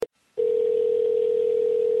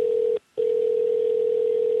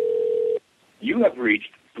You have reached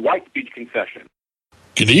Dwight Beach Concession.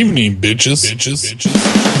 Good evening, bitches. Man,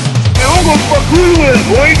 I'm gonna fuck who you is,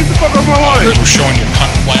 boy. Get the fuck out of my I heard life. we're showing your cunt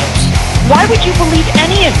flaps. Why would you believe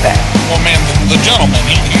any of this? Well, ma'am, the gentleman,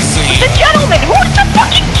 he's The gentleman? Who's the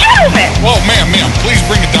fucking gentleman? Well, ma'am, please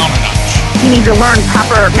bring it down a notch. You need to learn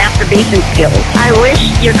proper masturbation skills. I wish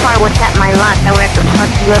your car was at my lot. I would have to fuck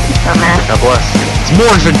you up, dumbass. God bless you. It's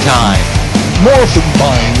morphin' time. Morphin'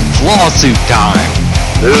 time. Lawsuit time.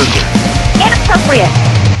 Loser. Inappropriate.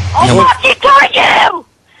 I'll fucking kill you!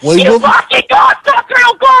 You fucking cocksucker!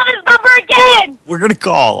 I'll call this number again! We're gonna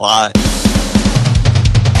call a lot.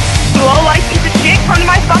 You all like piece of shit? Come to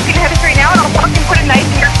my fucking head right now and I'll fucking put a knife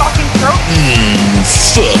in your fucking throat.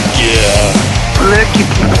 Fuck yeah. Look, you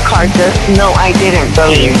piece of carcass. No, I didn't.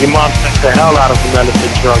 Your mom sent the hell out of some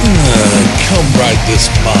medicine drunk. Come ride this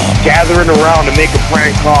mom. Gathering around to make a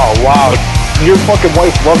prank call. Wow. Your fucking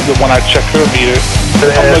wife loves it when I check her meter.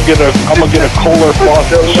 I'm gonna get a Kohler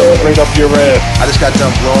faucet and shove it right up your ass. I just got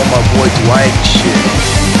done blowing my boy Dwight and shit.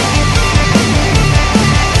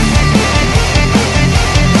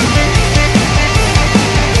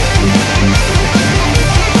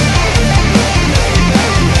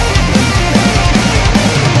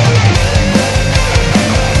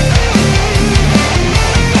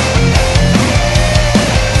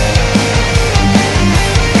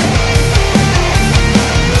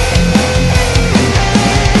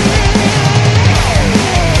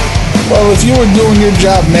 Well, if you were doing your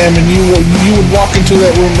job, ma'am, and you would walk into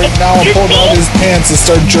that room right now and pull down his pants and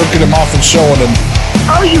start jerking him off and showing him.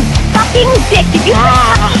 Oh, you fucking dick! Did you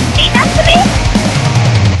say that to me?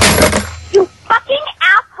 You fucking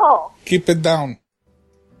asshole! Keep it down.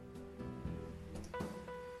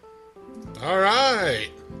 All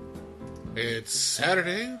right. It's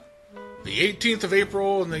Saturday, the 18th of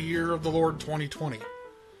April in the year of the Lord 2020.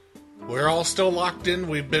 We're all still locked in.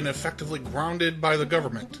 We've been effectively grounded by the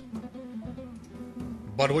government.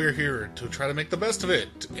 But we're here to try to make the best of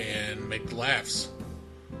it and make laughs.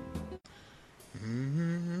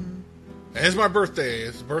 And it's my birthday.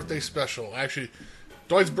 It's a birthday special. Actually,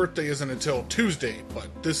 Dwight's birthday isn't until Tuesday,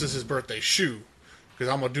 but this is his birthday shoe.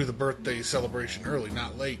 Because I'm going to do the birthday celebration early,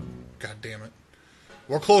 not late. God damn it.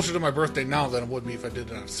 We're closer to my birthday now than it would be if I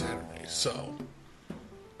did it on Saturday. So,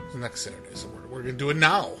 it's next Saturday. So we're going to do it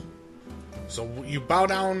now. So you bow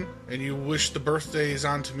down and you wish the birthdays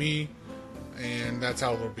onto me. And that's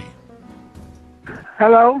how it'll be.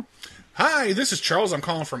 Hello? Hi, this is Charles. I'm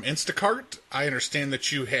calling from Instacart. I understand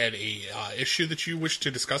that you had a issue that you wish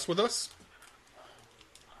to discuss with us.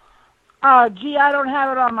 Gee, I don't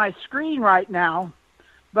have it on my screen right now,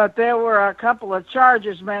 but there were a couple of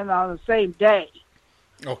charges made on the same day.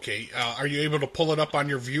 Okay, are you able to pull it up on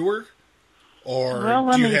your viewer? Or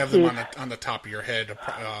Well, do you have them on the top of your head,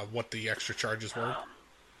 what the extra charges were?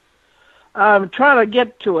 I'm trying to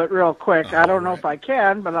get to it real quick. I don't know right. if I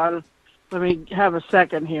can, but let me have a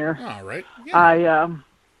second here. All right. Yeah.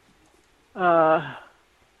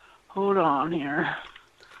 Hold on here.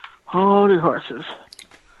 Hold your horses.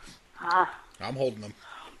 I'm holding them.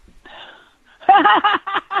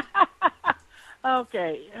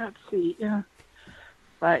 Okay, let's see. If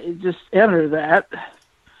I just enter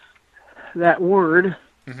that word,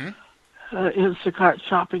 Instacart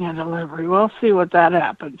shopping and delivery. We'll see what that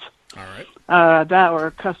happens. All right. That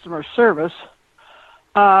or customer service.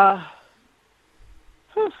 Well,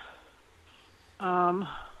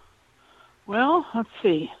 let's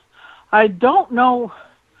see. I don't know.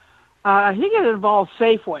 I think it involves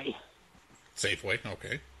Safeway. Safeway,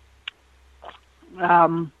 okay.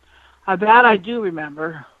 That I do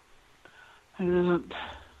remember. It isn't.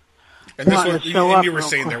 And this was, and you were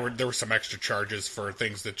saying there were some extra charges for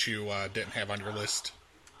things that you didn't have on your list.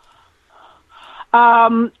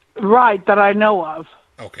 Right, that I know of.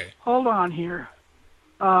 Okay. Hold on here.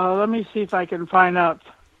 Let me see if I can find out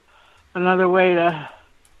another way to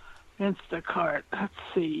Instacart. Let's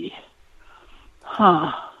see.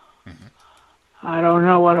 I don't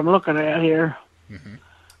know what I'm looking at here. Just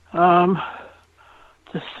a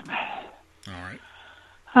minute. All right.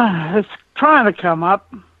 It's trying to come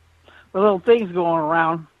up. The little things going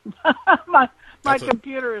around. my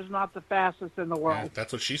computer is not the fastest in the world. Yeah,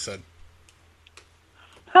 that's what she said.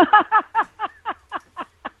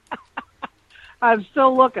 I'm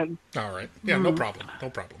still looking. All right. Yeah, no problem. No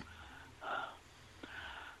problem.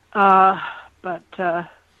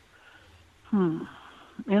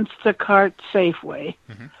 Instacart Safeway.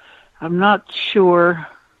 I'm not sure.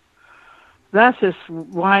 That's just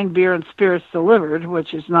wine, beer, and spirits delivered,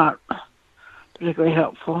 which is not particularly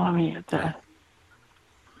helpful. Let me get that.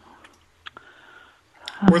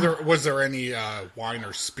 Was there any wine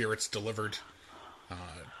or spirits delivered?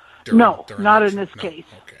 No, during not action? in this No. case.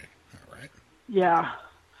 Okay, all right. Yeah.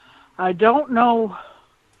 I don't know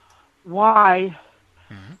why.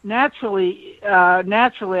 Naturally,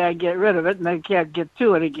 I get rid of it, and I can't get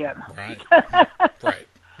to it again. Right. Right.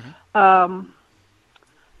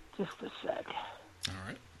 Just a sec. All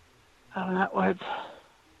right. Oh, that was...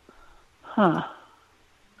 Huh.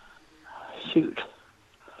 Shoot.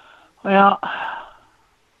 Well...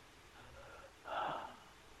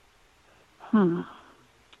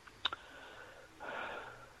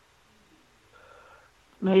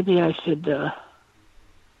 Maybe I should, well,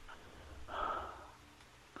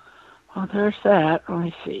 there's that. Let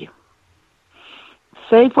me see.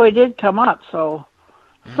 Safeway did come up, so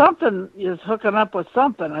something is hooking up with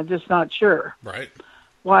something. I'm just not sure Right.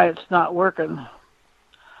 why it's not working.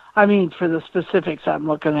 I mean, for the specifics I'm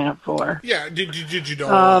looking at for. Yeah. Did you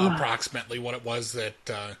know approximately what it was that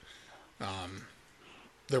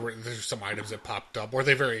there's some items that popped up? Were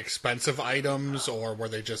they very expensive items, or were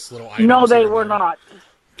they just little items? No, they that were not.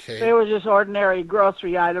 Okay. They were just ordinary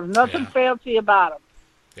grocery items. Nothing fancy about them.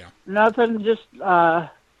 Yeah. Nothing. Just hold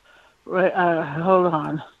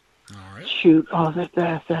on. All right. Shoot! Oh,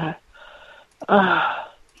 that.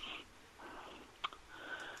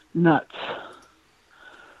 Nuts.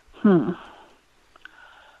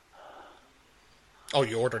 Oh,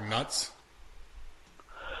 you ordered nuts?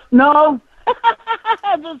 No.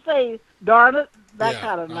 Just say, darn it, that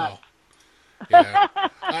kind of nuts. Oh. Yeah.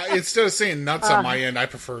 Instead of saying nuts on my end, I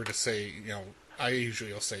prefer to say, I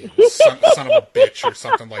usually will say son of a bitch or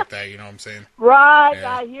something like that. You know what I'm saying? Right,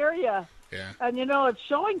 Yeah. I hear you. Yeah. And it's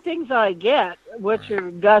showing things I get, which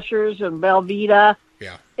are Gushers and Belvita,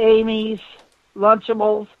 Yeah. Amy's,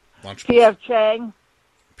 Lunchables, Lunchables. P.F. Chang.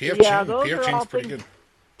 P.F. Yeah, Chang. those P.F. are Chang's all pretty things-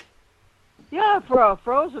 good. Yeah, for a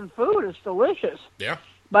frozen food, it's delicious. Yeah.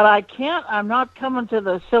 But I'm not coming to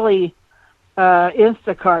the silly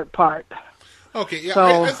Instacart part. Okay, yeah,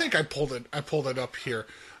 So- I think I pulled it up here.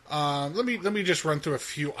 Let me just run through a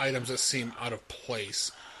few items that seem out of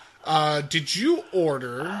place. Did you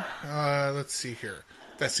order? Let's see here.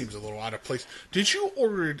 That seems a little out of place. Did you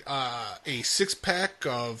order a 6-pack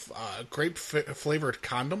of grape flavored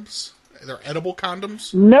condoms? They're edible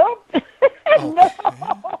condoms. Nope. Okay.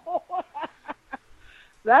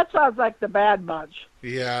 That sounds like the Bad Bunch.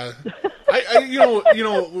 Yeah, I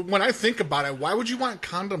when I think about it, why would you want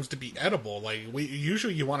condoms to be edible? Like,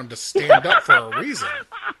 usually you want them to stand up for a reason.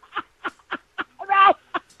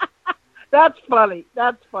 That's funny.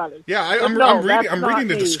 That's funny. Yeah, I'm reading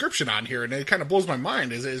the description on here, and it kind of blows my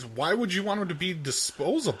mind. Is why would you want them to be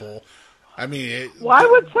disposable? I mean, Why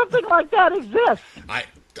would something like that exist?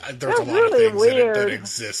 There's a lot really of things weird. that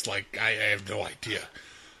exist. Like, I have no idea.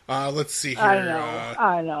 Let's see here.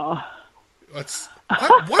 I know.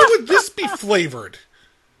 Why would this be flavored?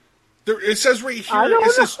 It says right here.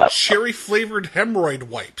 It says cherry flavored hemorrhoid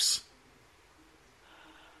wipes.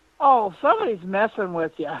 Oh, somebody's messing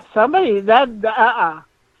with you.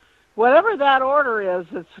 Whatever that order is,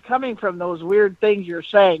 it's coming from those weird things you're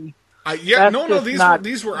saying.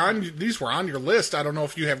 These were on your list. I don't know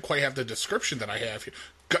if you quite have the description that I have here.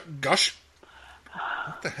 Gush.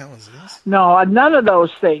 What the hell is this? No, none of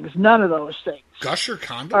those things. None of those things. Gusher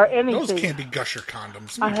condoms? Or anything. Those can't be Gusher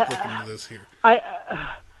condoms. Let me look into this here.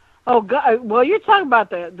 Well, you're talking about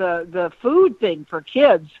the food thing for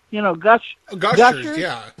kids. Gushers,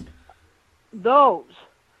 yeah. Those.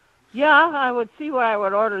 Yeah, I would see why I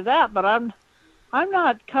would order that, but I'm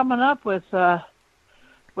not coming up with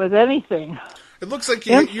anything. It looks like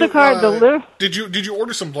Instacart deliver. Did you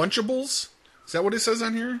order some Lunchables? Is that what it says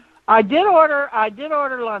on here? I did order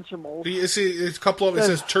Lunchables. You see, it's a couple of. It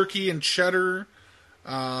says turkey and cheddar.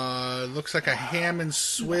 Looks like a ham and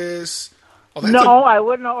Swiss. Oh, I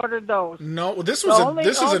wouldn't have ordered those. No, this is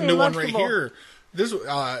a new one right here. This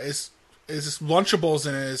is Lunchables,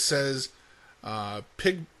 and it says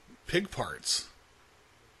pig parts.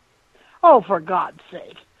 Oh, for God's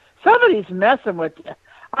sake! Somebody's messing with you.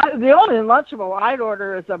 The only Lunchable I'd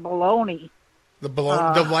order is a bologna. The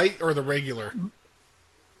light or the regular?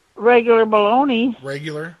 Regular bologna.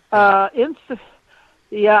 Regular. Yeah,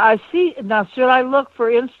 I see. Now, should I look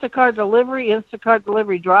for Instacart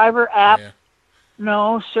delivery driver app? Yeah.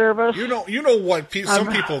 No service. You know what?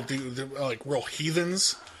 Some people do. They're like real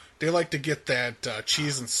heathens. They like to get that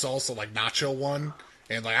cheese and salsa, like nacho one,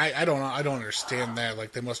 and like I don't understand that.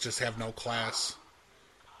 Like, they must just have no class.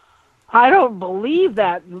 I don't believe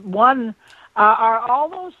that one. Are all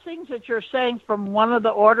those things that you're saying from one of the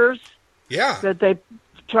orders? Yeah. That they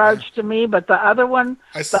charged to me, but the other one,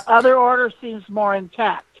 the other order seems more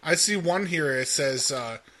intact. I see one here. It says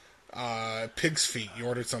pig's feet. You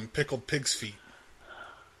ordered some pickled pig's feet.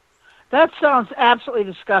 That sounds absolutely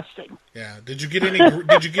disgusting. Yeah. Did you get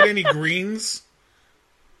any greens?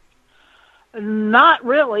 Not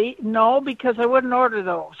really, no, because I wouldn't order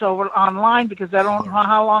those over online because I don't know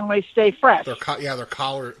how long they stay fresh. They're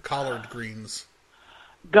collard greens.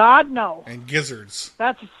 God, no. And gizzards.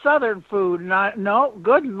 That's a southern food. No,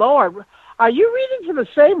 good Lord. Are you reading from the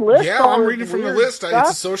same list? Yeah, I'm reading from the list. Stuff?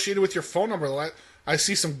 It's associated with your phone number. I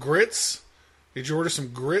see some grits. Did you order some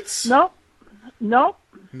grits? No. No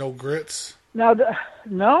grits? No,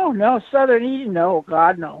 southern eating, no,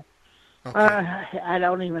 God, no. Okay. I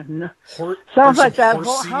don't even know. Sounds like that.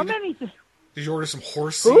 How many? Did you order some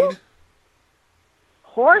horse Who? seed?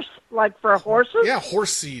 Horse? Like for horses? Yeah,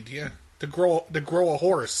 horse seed, yeah. To grow a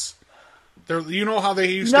horse. You know how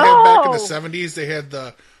they used to have back in the 70s? They had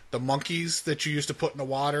the monkeys that you used to put in the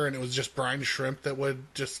water, and it was just brine shrimp that would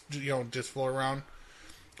just float around.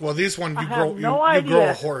 Well, these ones you grow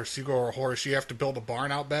a horse. You grow a horse. You have to build a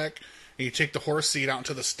barn out back, and you take the horse seed out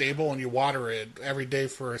into the stable, and you water it every day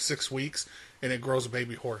for 6 weeks, and it grows a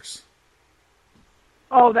baby horse.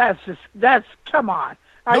 Oh, that's come on.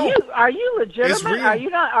 Are you legitimate? Are you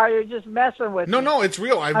not? Are you just messing with me? No, it's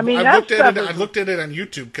real. I looked at it on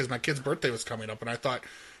YouTube because my kid's birthday was coming up, and I thought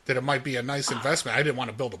that it might be a nice investment. I didn't want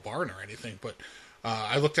to build a barn or anything, but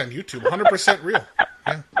I looked on YouTube. 100% real.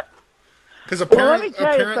 Yeah. Because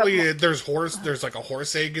apparently there's like a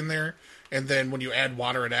horse egg in there, and then when you add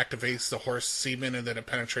water, it activates the horse semen, and then it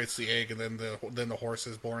penetrates the egg, and then the horse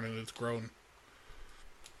is born and it's grown.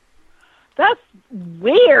 That's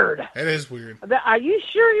weird. It is weird. Are you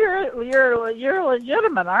sure you're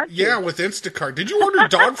legitimate, aren't you? Yeah, with Instacart. Did you order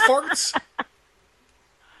dog farts?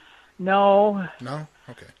 No. No?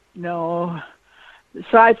 Okay. No.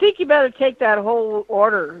 So I think you better take that whole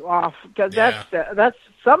order off because that's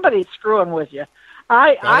somebody's screwing with you.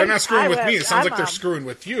 They're not screwing with me. It sounds like they're screwing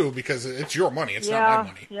with you because it's your money. It's not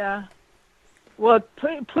my money. Yeah. Well,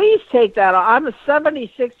 please take that off. I'm a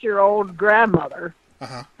 76-year-old grandmother.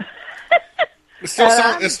 Uh-huh. It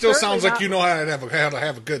still sounds like you know how to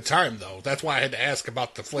have a good time, though. That's why I had to ask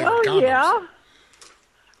about the flavored condoms. Yeah.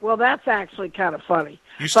 Well, that's actually kind of funny.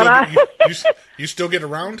 You still get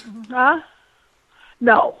around? Huh?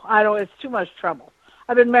 No, I don't. It's too much trouble.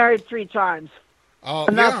 I've been married 3 times. Oh,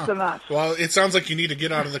 Enough's enough. Well, it sounds like you need to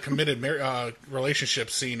get out of the committed relationship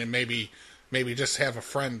scene and maybe just have a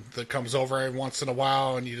friend that comes over every once in a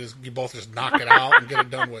while and you both just knock it out and get it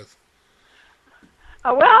done with.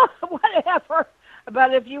 Well, whatever.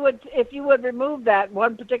 But if you would remove that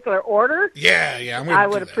one particular order, I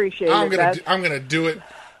would appreciate it. I'm gonna do it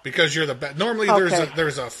because you're the best. Normally,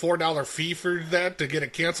 there's a $4 fee for that to get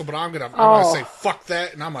it canceled, but I'm gonna say fuck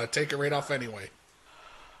that, and I'm gonna take it right off anyway.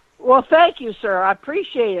 Well, thank you, sir. I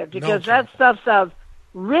appreciate it because that stuff sounds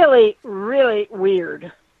really, really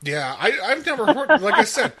weird. Yeah, I've never heard. Like I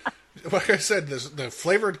said, the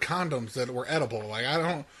flavored condoms that were edible. Like I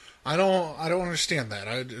don't understand that.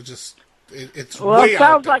 It's way it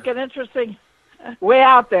sounds out like an interesting, way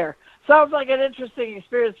out there. Sounds like an interesting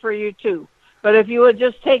experience for you too. But if you would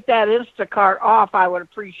just take that Instacart off, I would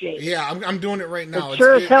appreciate it. Yeah, I'm doing it right now. It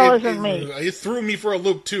sure as hell isn't me. It threw me for a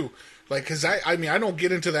loop too. Like, cause I don't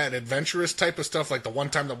get into that adventurous type of stuff. Like the one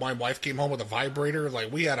time that my wife came home with a vibrator,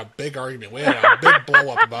 like we had a big argument. We had a big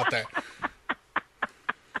blow up about that.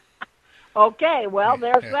 Okay, well,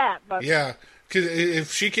 there's that. But yeah, because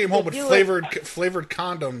if she came home with flavored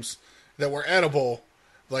condoms that were edible,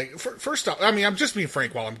 like first off, I mean, I'm just being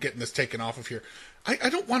frank while I'm getting this taken off of here. I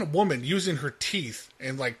don't want a woman using her teeth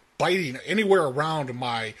and like biting anywhere around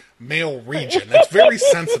my male region. That's very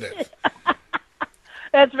sensitive.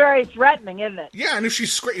 That's very threatening, isn't it? Yeah, and if she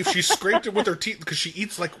scraped it with her teeth because she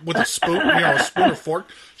eats like with a spoon, a spoon or fork.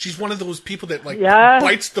 She's one of those people that like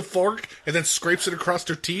bites the fork and then scrapes it across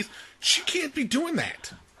her teeth. She can't be doing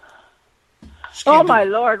that. Oh my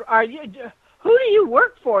Lord! Are you? Who do you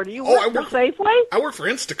work for? Do you work for Safeway? I work for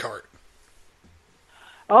Instacart.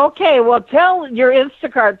 Okay, well, tell your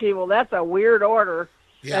Instacart people that's a weird order.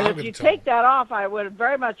 Yeah, and if you take that off, I would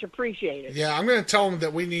very much appreciate it. Yeah, I'm going to tell them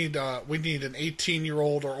that we need an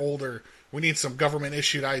 18-year-old or older. We need some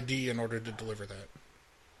government-issued ID in order to deliver that.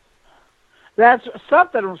 That's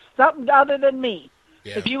something other than me.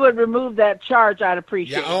 Yeah. If you would remove that charge, I'd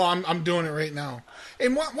appreciate it. Yeah, I'm doing it right now.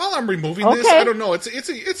 And while I'm removing this, I don't know. It's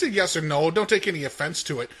a yes or no. Don't take any offense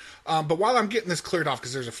to it. But while I'm getting this cleared off,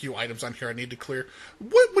 because there's a few items on here I need to clear,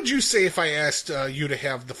 what would you say if I asked you to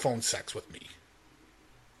have the phone sex with me?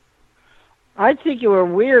 I'd think you were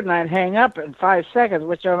weird and I'd hang up in 5 seconds,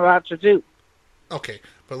 which I'm about to do. Okay,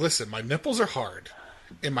 but listen, my nipples are hard,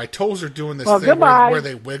 and my toes are doing this thing where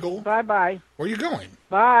they wiggle. Bye-bye. Where are you going?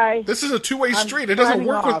 Bye. This is a two-way street. It doesn't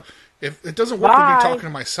work with me talking to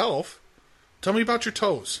myself. Tell me about your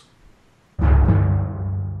toes.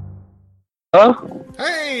 Huh?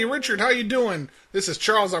 Hey, Richard, how you doing? This is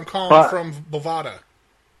Charles. I'm calling from Bovada.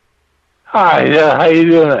 Hi, how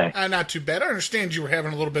you doing? Not too bad. I understand you were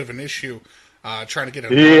having a little bit of an issue trying to get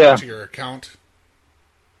into your account.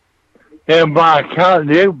 Yeah, my account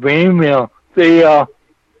did be email. See, I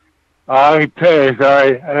tell you,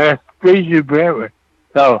 sorry, I speak you better.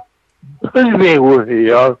 So, let me with you,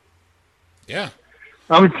 y'all. Yeah.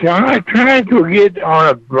 I'm trying to get on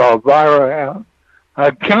a viral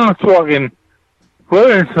account so I can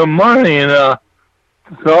put in some money in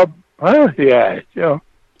so guys, you know.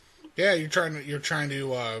 Yeah, you're trying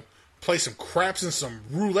to play some craps and some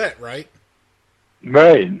roulette, right?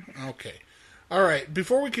 Right. Okay. All right.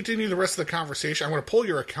 Before we continue the rest of the conversation, I'm going to pull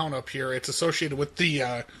your account up here. It's associated with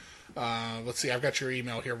the. Let's see. I've got your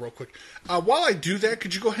email here, real quick. While I do that,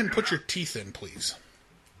 could you go ahead and put your teeth in, please?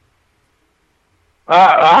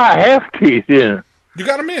 I have teeth in. You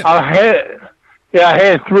got them in. I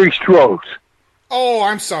had 3 strokes. Oh,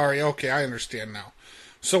 I'm sorry. Okay, I understand now.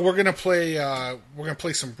 So we're gonna play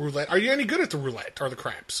some roulette. Are you any good at the roulette or the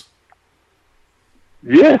craps?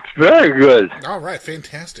 Yes, very good. All right,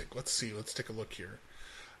 fantastic. Let's see. Let's take a look here.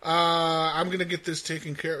 I'm gonna get this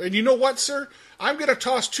taken care of. And you know what, sir? I'm gonna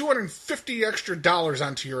toss $250 extra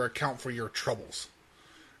onto your account for your troubles.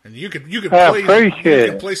 And you could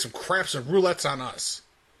play some craps and roulettes on us.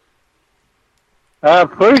 I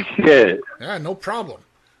appreciate it. Yeah, no problem.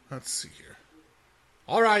 Let's see here.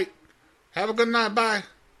 All right. Have a good night. Bye.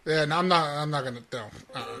 Yeah, no, I'm not gonna. No.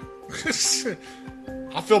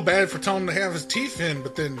 I feel bad for telling him to have his teeth in,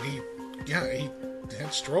 but then he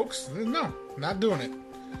had strokes. No, not doing it.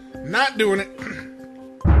 Not doing it.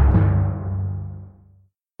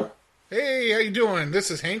 Hey, how you doing? This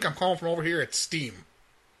is Hank. I'm calling from over here at Steam.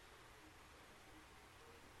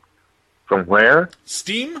 From where?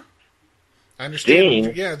 Steam. I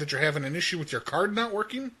understand. Steam? That you're having an issue with your card not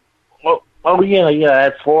working. Oh yeah. I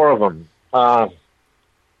had 4 of them. I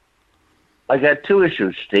got 2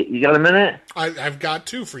 issues, Steve. You got a minute? I've got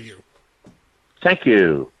 2 for you. Thank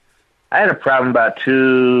you. I had a problem about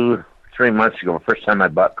 2-3 months ago, the first time I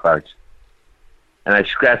bought cards. And I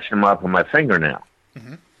scratched them off with my fingernail.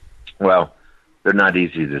 Mm-hmm. Well, they're not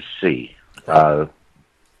easy to see.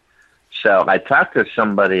 So I talked to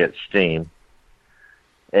somebody at Steam,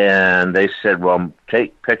 and they said, well,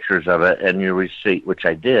 take pictures of it and your receipt, which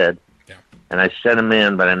I did. Yeah. And I sent them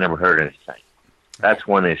in, but I never heard anything. That's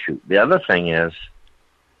one issue. The other thing is,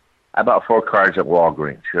 I bought 4 cards at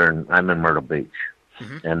Walgreens. I'm in Myrtle Beach.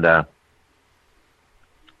 Mm-hmm. And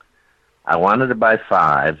I wanted to buy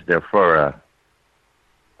 5. They're for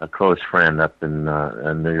a close friend up in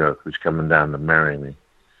New York who's coming down to marry me.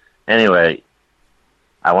 Anyway,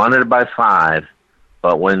 I wanted to buy 5,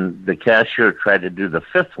 but when the cashier tried to do the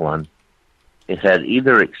 5th one, it had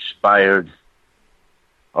either expired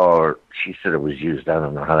or she said it was used. I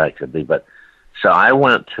don't know how that could be, but so I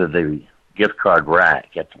went to the gift card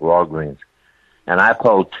rack at the Walgreens, and I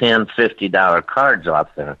pulled $10, $50 cards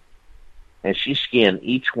off there, and she scanned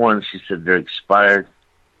each one. She said they're expired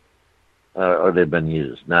or they've been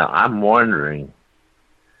used. Now, I'm wondering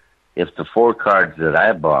if the 4 cards that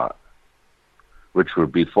I bought, which were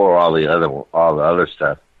before all the other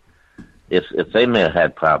stuff, if they may have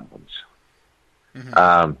had problems.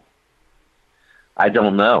 Mm-hmm. I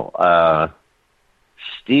don't know.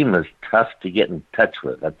 Steam is tough to get in touch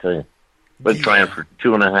with, I tell you. Been trying for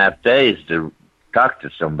 2.5 days to talk to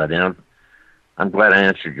somebody. I'm glad I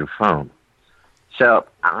answered your phone. So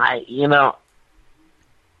I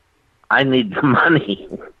need the money.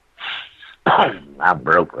 I'm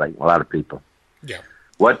broke like a lot of people. Yeah.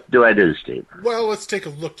 What do I do, Steve? Well, let's take a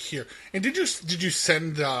look here. And did you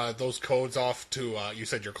send those codes off to you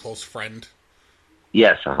said your close friend?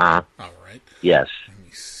 Yes. All right. Yes. Let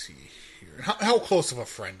me see here. How close of a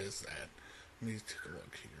friend is that? Let me take a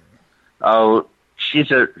look here. Oh,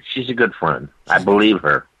 she's a good friend. I believe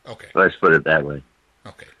her. Okay. Let's put it that way.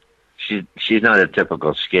 Okay. She's not a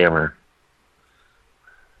typical scammer.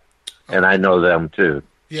 Okay. And I know them too.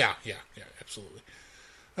 Yeah, absolutely.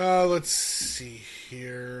 Let's see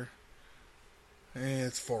here.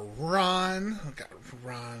 It's for Ron. I've got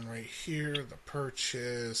Ron right here. The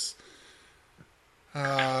purchase.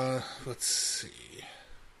 Let's see.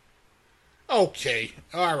 Okay,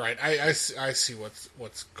 all right. I see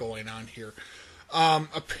what's going on here.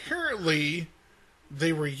 Apparently,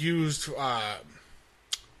 they were used.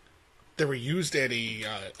 They were used at a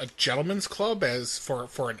gentleman's club as for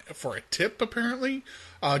a tip. Apparently,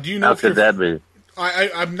 do you know? How could that be?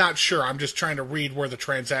 I'm not sure. I'm just trying to read where the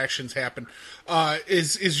transactions happen.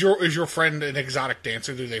 Is your friend an exotic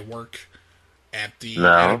dancer? Do they work at the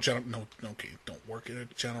No. at a no, okay, don't work at a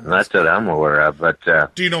gentleman's Not that I'm aware of, but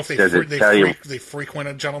Do you know if they does it tell you? they frequent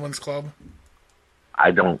a gentleman's club?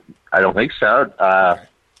 I don't think so.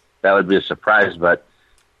 That would be a surprise, but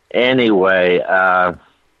anyway, does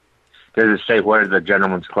it say where the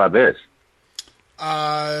gentleman's club is?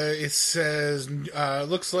 It says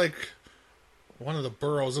looks like one of the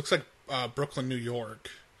boroughs. Looks like Brooklyn, New York.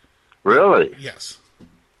 Really? Yes.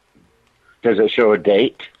 Does it show a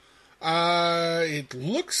date? It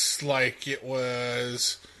looks like it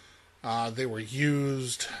was. They were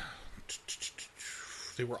used.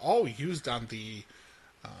 They were all used on the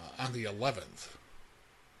 11th.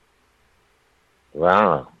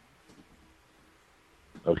 Wow.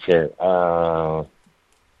 Okay. Well,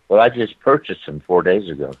 I just purchased them 4 days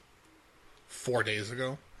ago. 4 days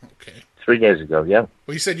ago. Okay. 3 days ago. Yeah.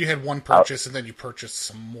 Well, you said you had one purchase and then you purchased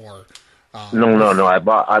some more. No. I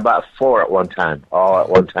bought 4 at one time. All at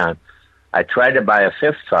one time. I tried to buy a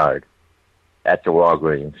 5th card at the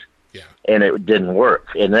Walgreens. Yeah. And it didn't work.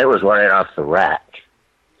 And it was right off the rack.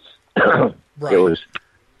 Right. It was,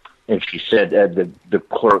 and she said the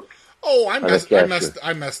clerk. Oh, I cashier.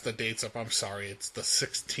 messed the dates up. I'm sorry. It's the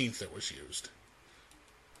 16th it was used.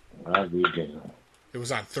 It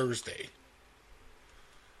was on Thursday.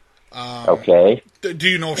 Okay. Do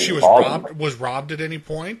you know if she was robbed? Was robbed at any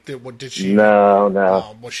point? Did she?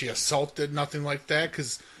 No. Was she assaulted? Nothing like that.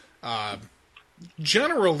 Because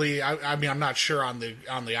generally, I mean, I'm not sure on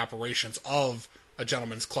the operations of a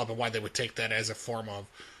gentleman's club and why they would take that as a form of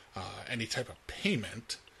any type of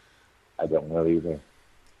payment. I don't know either.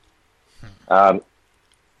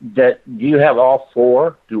 Do you have all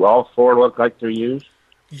 4? Do all 4 look like they're used?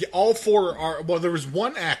 Yeah, all 4 are. Well, there was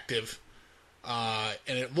one active, and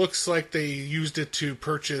it looks like they used it to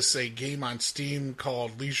purchase a game on Steam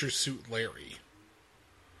called Leisure Suit Larry.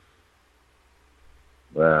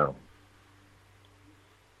 Wow.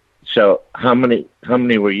 So how many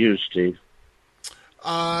were used, Steve?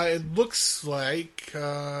 It looks like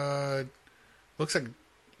 9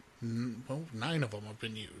 of them have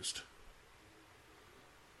been used.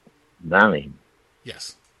 9.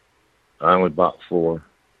 Yes. I only bought 4.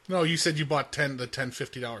 No, you said you bought the $10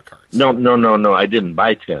 $50 cards. No. I didn't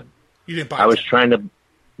buy 10. You didn't buy. I was 10. trying to.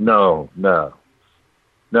 No.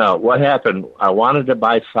 What happened? I wanted to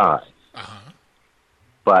buy 5.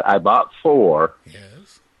 But I bought 4.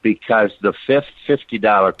 Yes. Because the 5th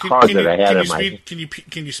 $50 card that I had in my.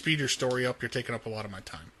 Can you speed your story up? You're taking up a lot of my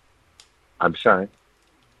time. I'm sorry.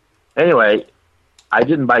 Anyway, I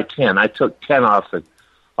didn't buy 10. I took 10 off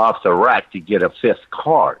the rack to get a 5th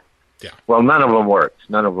card. Yeah. Well, none of them worked.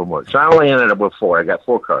 So I only ended up with 4. I got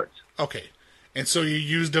 4 cards. Okay. And so you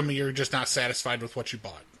used them and you're just not satisfied with what you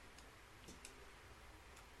bought.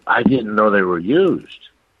 I didn't know they were used.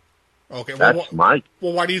 Okay. Well, well,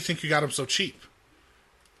 why do you think you got them so cheap?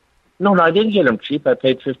 No, I didn't get them cheap. I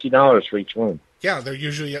paid $50 for each one. Yeah, they're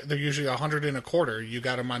usually $100 and a quarter. You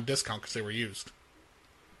got them on discount because they were used.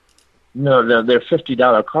 No, they're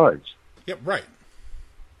 $50 cards. Yep, right.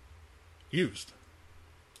 Used.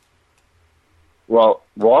 Well,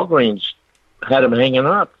 Walgreens had them hanging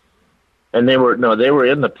up, and they were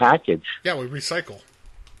in the package. Yeah, we recycle.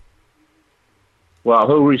 Well,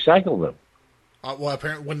 who recycled them? Well,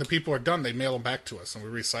 apparently, when the people are done, they mail them back to us, and we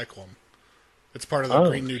recycle them. It's part of the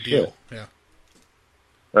Green New Deal. Yeah.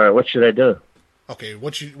 All right, what should I do? Okay,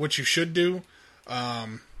 what you should do,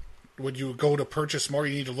 when you go to purchase more,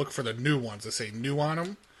 you need to look for the new ones that say "new" on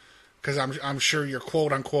them, because I'm sure your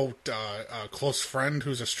quote unquote close friend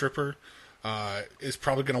who's a stripper is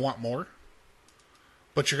probably going to want more,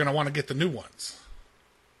 but you're going to want to get the new ones.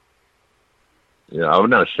 Yeah, I'm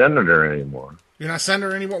not sending her anymore. You're not sending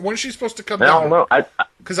her anymore. When is she supposed to come down? I don't know.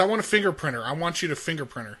 Because I want a fingerprinter. I want you to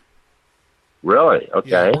fingerprint her. Really? Okay.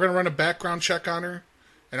 Yeah, we're going to run a background check on her,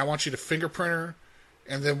 and I want you to fingerprint her,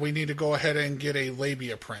 and then we need to go ahead and get a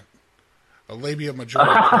labia print. A labia majora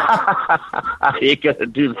print. How are you going to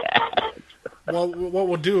do that? Well, what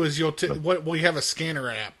we'll do is we have a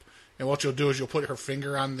scanner app, and what you'll do is you'll put her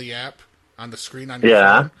finger on the app, on the screen on your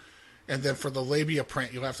phone, and then for the labia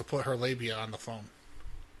print, you'll have to put her labia on the phone.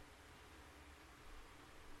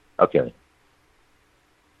 Okay.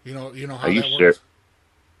 You know how are you that sure? works?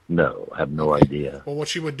 No, I have no idea. Well, what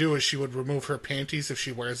she would do is she would remove her panties if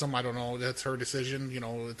she wears them. I don't know. That's her decision.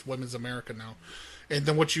 It's Women's America now. And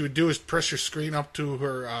then what you would do is press your screen up to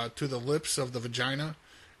her to the lips of the vagina,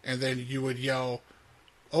 and then you would yell,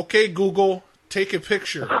 "Okay, Google, take a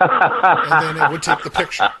picture," and then it would take the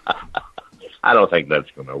picture. I don't think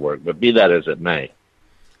that's going to work, but be that as it may,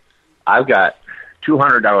 I've got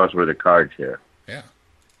 $200 worth of cards here. Yeah.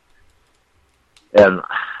 And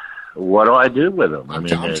what do I do with them? I'm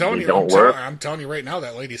they telling you, don't work. I'm telling you right now,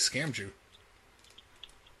 that lady scammed you.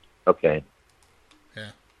 Okay.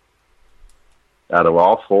 Yeah. Out of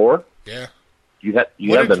all 4? Yeah. You have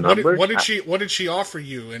the numbers? What did she offer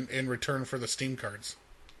you in return for the Steam cards?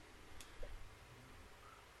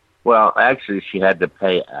 Well, actually, she had to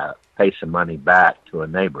pay some money back to a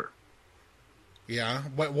neighbor. Yeah.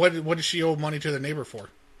 What did she owe money to the neighbor for?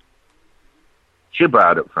 She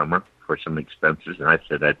borrowed it from her for some expenses, and I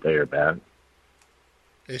said I'd pay her back.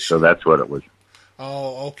 So that's what it was.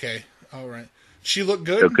 Oh, okay. All right. She looked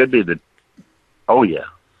good? So it could be oh, yeah.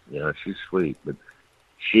 Yeah, she's sweet. But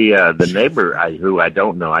the neighbor, who I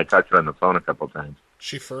don't know, I talked to her on the phone a couple times.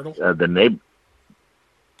 She fertile? The neighbor,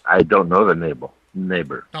 I don't know the neighbor.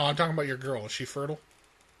 No, I'm talking about your girl. Is she fertile?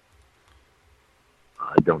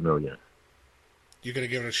 I don't know yet. You gonna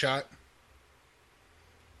give it a shot?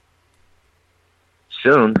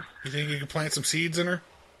 Soon. You think you can plant some seeds in her?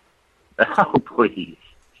 Oh, please.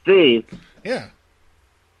 Steve. Yeah.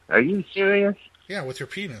 Are you serious? Yeah, with your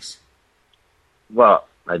penis. Well,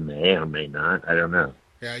 I may or may not. I don't know.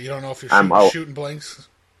 Yeah, you don't know if you're shooting blanks?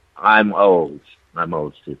 I'm old.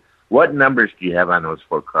 Steve. What numbers do you have on those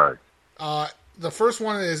 4 cards? The first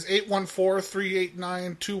one is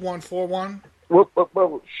 814-389-2141.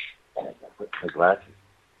 Whoa. Shh. I gotta put my glasses.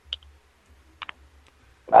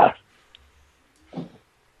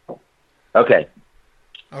 Okay.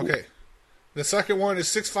 Okay. The second one is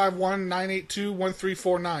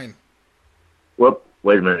 651-982-1349. Whoop.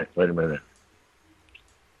 Wait a minute.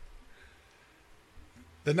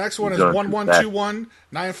 The next one is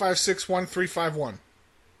 1121-956-1351.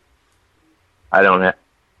 I don't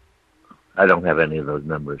have any of those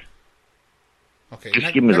numbers. Okay.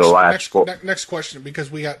 Just give me the last 4. Next question, because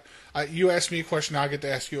we got you asked me a question, now I get to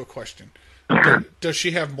ask you a question. Does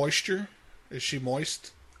she have moisture? Is she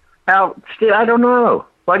moist? Steve, I don't know.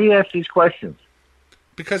 Why do you ask these questions?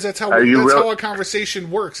 Because that's how a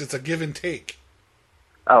conversation works. It's a give and take.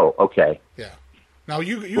 Oh, okay. Yeah. Now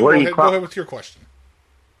you go ahead with your question.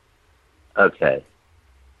 Okay.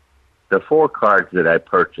 The 4 cards that I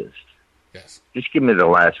purchased. Yes. Just give me the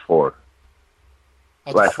last 4.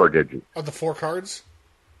 Last 4 digits. Of the 4 cards?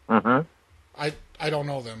 Mm-hmm. I don't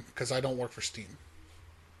know them because I don't work for Steam.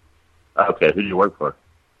 Okay, who do you work for?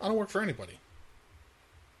 I don't work for anybody.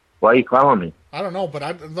 Why are you calling me? I don't know,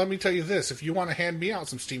 but let me tell you this. If you want to hand me out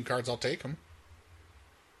some Steam cards, I'll take them.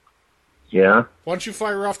 Yeah? Why don't you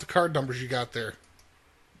fire off the card numbers you got there?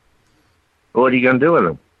 What are you going to do with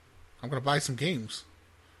them? I'm going to buy some games.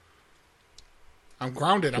 I'm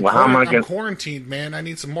grounded. I'm quarantined, man. I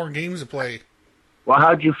need some more games to play. Well,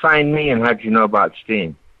 how'd you find me and how'd you know about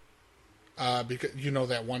Steam? Because you know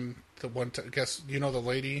that guess you know the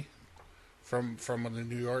lady from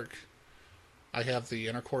New York. I have the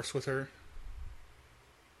intercourse with her.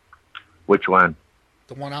 Which one?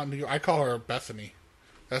 The one out in New York. I call her Bethany.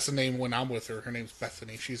 That's the name when I'm with her. Her name's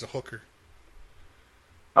Bethany. She's a hooker.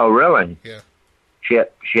 Oh, really? Yeah. She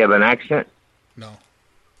have an accent? No.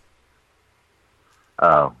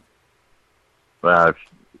 Oh. Well,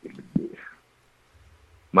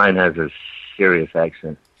 mine has a serious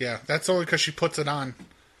accent. Yeah, that's only because she puts it on.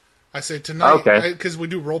 I say, tonight, because we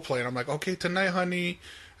do role play, and I'm like, okay, tonight, honey,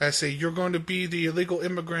 I say, you're going to be the illegal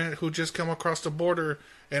immigrant who just come across the border,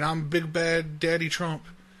 and I'm big bad Daddy Trump.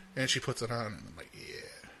 And she puts it on, and I'm like,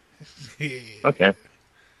 yeah. Okay.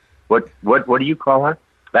 What do you call her?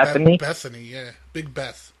 Bethany? Bethany, yeah. Big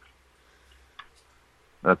Beth.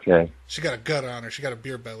 Okay. She got a gut on her. She got a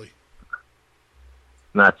beer belly.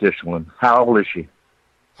 Not this one. How old is she?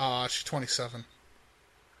 She's 27.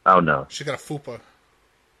 Oh, no. She got a fupa.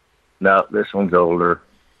 No, this one's older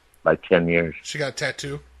by 10 years. She got a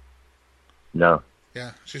tattoo? No.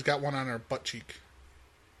 Yeah, she's got one on her butt cheek.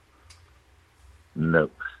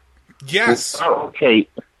 Nope. Yes! Oh, okay.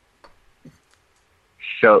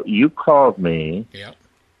 So you called me. Yep.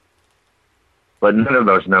 But none of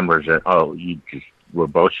those numbers are, you just were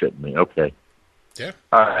bullshitting me. Okay. Yeah.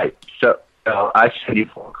 All right. So I sent you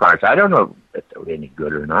 4 cards. I don't know if they were any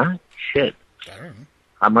good or not. Shit. I don't know.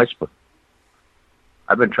 How am I supposed?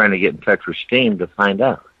 I've been trying to get in touch with Steam to find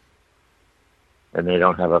out. And they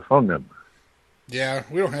don't have a phone number. Yeah,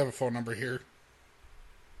 we don't have a phone number here.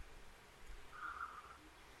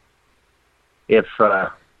 If I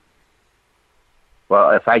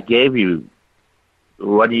gave you,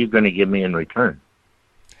 what are you going to give me in return?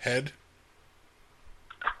 Head.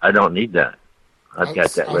 I don't need that. I've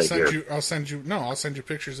got that right here. I'll send you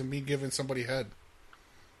pictures of me giving somebody head.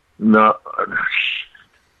 No.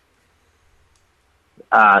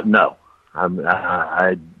 No.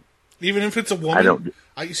 Even if it's a woman, I don't.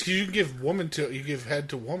 you give head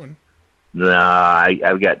to woman. No,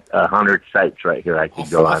 I've got 100 sites right here I could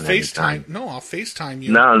go on anytime. No, I'll FaceTime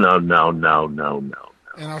you. No.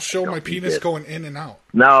 And I'll show my penis going in and out.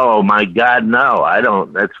 No, my God, no. I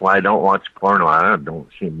don't. That's why I don't watch porno. I don't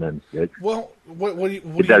see men's dicks. Well, what do you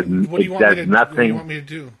want me to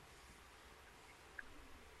do?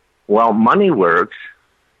 Well, money works.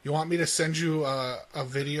 You want me to send you a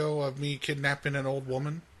video of me kidnapping an old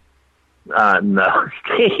woman? No,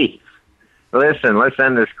 Steve. Listen, let's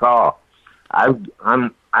end this call. I'm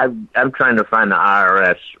trying to find the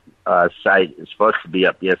IRS site. It's supposed to be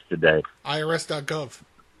up yesterday. IRS.gov.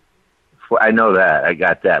 I know that. I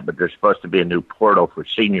got that. But there's supposed to be a new portal for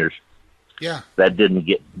seniors. Yeah. That didn't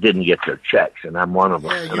get their checks, and I'm one of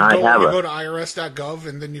them. Yeah, you go to IRS.gov,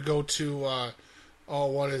 and then you go to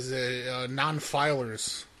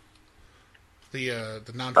non-filers. The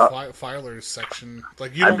non-filers section.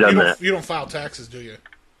 Like you don't file taxes, do you?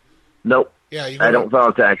 Nope. Yeah, I don't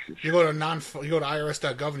file taxes. You go to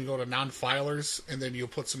IRS.gov and you go to non-filers, and then you'll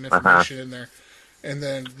put some information in there, and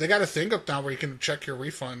then they got a thing up now where you can check your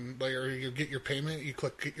refund, or you get your payment. You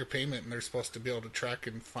click get your payment, and they're supposed to be able to track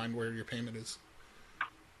and find where your payment is.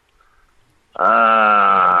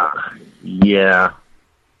 Yeah,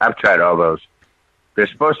 I've tried all those.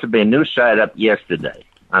 There's supposed to be a new site up yesterday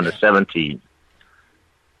on the 17th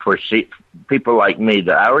for people like me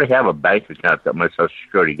that I already have a bank account that my Social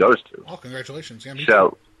Security goes to. Oh, congratulations! Yeah,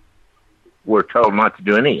 so we're told not to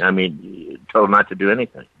do anything.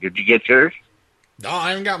 Did you get yours? No, I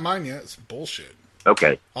haven't got mine yet. It's bullshit.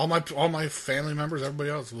 Okay. All my family members, everybody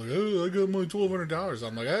else, is like, oh, I got my $1,200.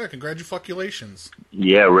 I'm like, congratulations.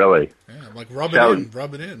 Yeah, really. Yeah, I'm like, rub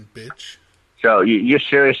it in, bitch. So you're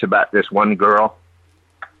serious about this one girl?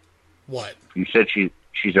 What? You said she's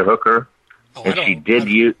a hooker? Oh, and I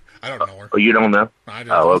don't know her. Oh, you don't know? I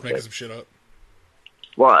was making some shit up.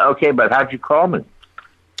 Well, okay, but how'd you call me?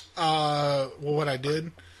 Well, what I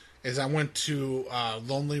did is I went to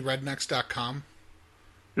lonelyrednecks.com.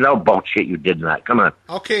 No bullshit, you did not. Come on.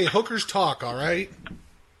 Okay, hookers talk, all right?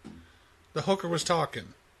 The hooker was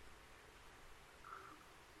talking.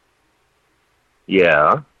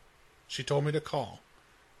 Yeah. She told me to call.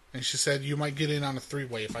 And she said, you might get in on a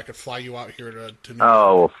three-way if I could fly you out here to New York.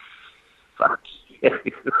 Oh, fuck you.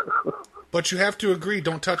 But you have to agree.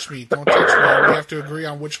 Don't touch me. Don't touch me. We have to agree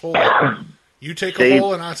on which hole. You take a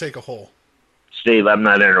hole and I take a hole. Steve, I'm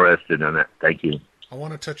not interested in it. Thank you. I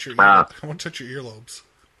want to touch your I want to touch your earlobes.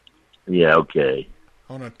 Yeah, okay.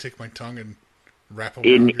 I want to take my tongue and wrap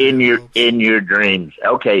in your dreams.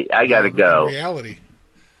 Okay, I gotta go. In reality,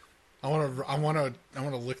 I want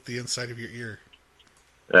to lick the inside of your ear.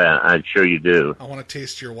 I'm sure you do. I want to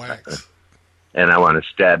taste your wax. And I want to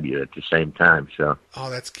stab you at the same time. So. Oh,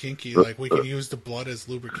 that's kinky. Like we can use the blood as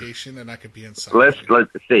lubrication, and I could be inside. Let's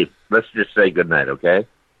just say goodnight, okay?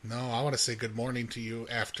 No, I want to say good morning to you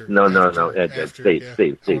after. No. Steve.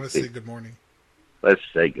 I want to say good morning. Let's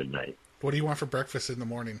say goodnight. What do you want for breakfast in the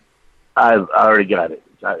morning? I've already got it.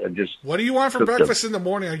 What do you want for breakfast in the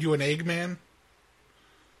morning? Are you an egg man?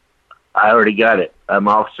 I already got it. I'm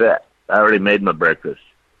all set. I already made my breakfast.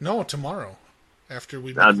 No, tomorrow. After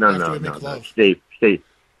we make love. Steve.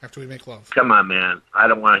 After we make love. Come on, man. I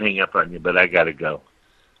don't want to hang up on you, but I got to go.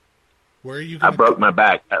 Where are you I broke my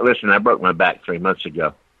back. Listen, I broke my back 3 months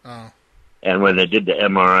ago. Oh. And when they did the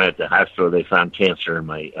MRI at the hospital, they found cancer in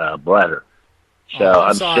my bladder. So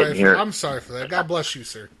I'm sitting here. I'm sorry for that. God bless you,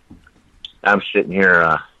 sir. I'm sitting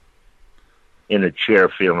here in a chair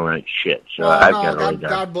feeling like shit. So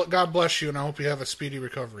God bless you, and I hope you have a speedy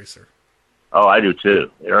recovery, sir. Oh, I do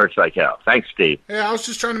too. It hurts like hell. Thanks, Steve. Yeah, I was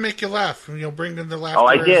just trying to make you laugh. Bring in the laughter. Oh,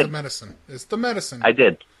 I did. As the medicine. It's the medicine. I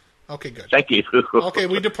did. Okay, good. Thank you. Okay,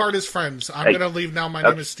 we depart as friends. I'm going to leave now. My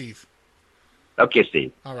name is Steve. Okay,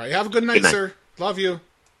 Steve. All right. Have a good night, sir. Love you.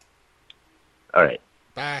 All right.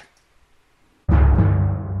 Bye.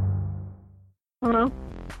 Hello?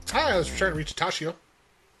 Hi, I was trying to reach Tashio.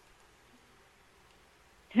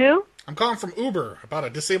 Who? I'm calling from Uber about a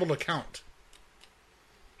disabled account.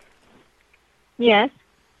 Yes.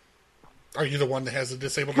 Are you the one that has a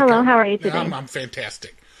disabled account? Hello, how are you today? I'm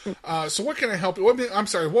fantastic. So what can I help you? I'm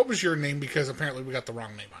sorry, what was your name? Because apparently we got the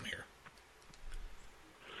wrong name on here.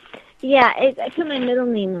 Yeah, I put my middle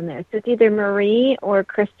name on there. So it's either Marie or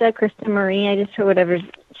Krista Marie. I just put whatever's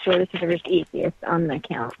shortest, whatever's easiest on the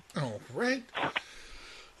account. Oh, right.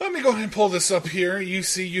 Let me go ahead and pull this up here. You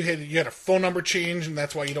see you had a phone number change, and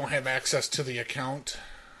that's why you don't have access to the account.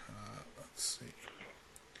 Let's see.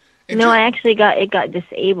 And I actually got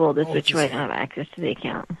disabled, which way I don't have access to the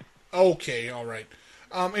account. Okay, all right.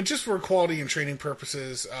 And just for quality and training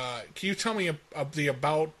purposes, can you tell me the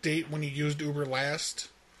about date when you used Uber last?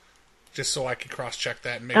 just so I can cross-check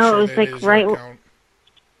that and make Oh, sure it was that like it is right- your account.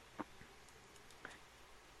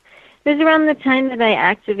 It was around the time that I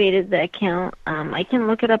activated the account. I can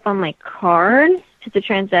look it up on my card to the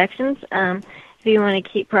transactions. If you want to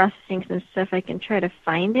keep processing some stuff, I can try to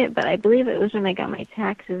find it. But I believe it was when I got my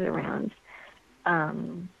taxes around.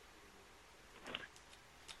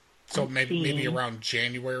 So maybe around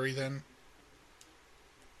January then?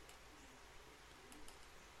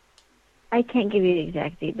 I can't give you the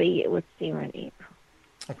exact date, but yeah, let's see around April.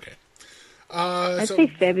 Okay. I'd say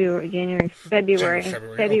February, January, February.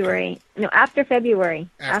 Okay. No, after February.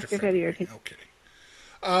 After February. Okay.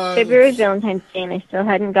 February is Valentine's Day, and I still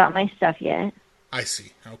hadn't got my stuff yet. I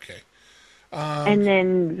see. Okay. And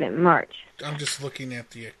then March. I'm just looking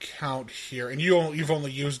at the account here, and you've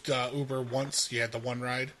only used Uber once. You had the one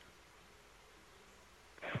ride.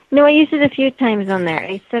 No, I used it a few times on there.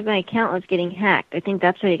 I said my account was getting hacked. I think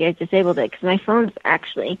that's why you guys disabled it, because my phone's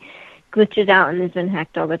actually glitches out and has been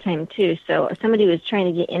hacked all the time too. So somebody was trying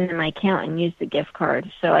to get into my account and use the gift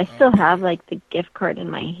card. So I still have like the gift card in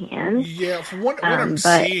my hand. Yeah, from what I'm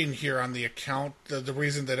seeing here on the account, the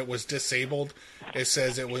reason that it was disabled, it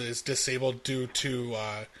says it was disabled due to,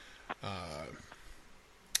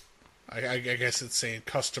 I guess it's saying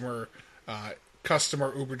customer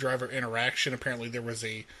Uber driver interaction. Apparently there was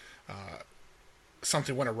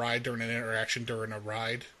something went awry during an interaction during a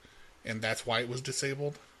ride, and that's why it was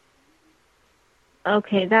disabled.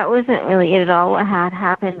 Okay, that wasn't really it at all. What had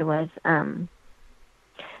happened was the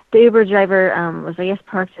Uber driver was, I guess,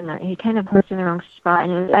 parked in he kind of parked in the wrong spot,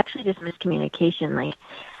 and it was actually just miscommunication. Like,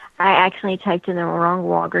 I actually typed in the wrong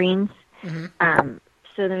Walgreens,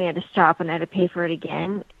 so then we had to stop and I had to pay for it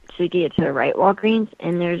again to get to the right Walgreens,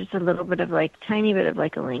 and there's just a little bit of, like, tiny bit of,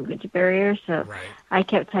 like, a language barrier, so I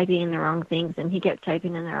kept typing in the wrong things, and he kept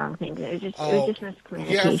typing in the wrong things. It was just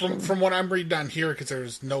miscommunication. Yeah, from what I'm reading on here, because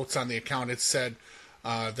there's notes on the account, it said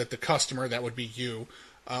that the customer, that would be you,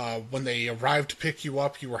 when they arrived to pick you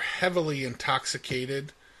up, you were heavily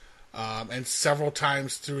intoxicated, and several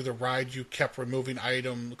times through the ride you kept removing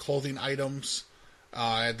clothing items.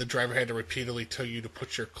 The driver had to repeatedly tell you to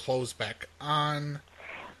put your clothes back on.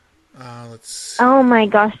 Let's see. Oh my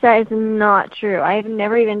gosh, that is not true. I don't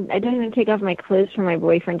even take off my clothes for my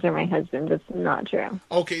boyfriends or my husbands. That's not true.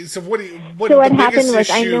 Okay, so what happened was,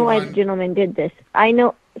 I know why the gentleman did this. I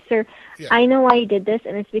know, sir, I know why he did this,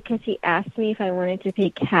 and it's because he asked me if I wanted to pay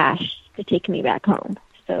cash to take me back home.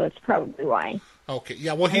 So it's probably why. Okay,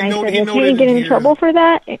 yeah, well, he noted in can you get in trouble for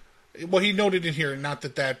that? Well, he noted in here, not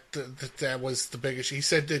that was the big issue. He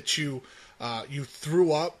said that you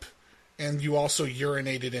threw up, and you also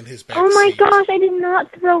urinated in his back Oh my seat. gosh, I did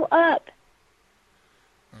not throw up.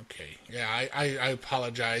 Okay, yeah, I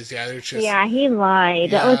apologize. Yeah, there's just he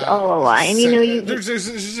lied. That was all a lie. And there's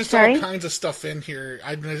just all kinds of stuff in here.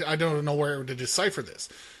 I don't know where to decipher this.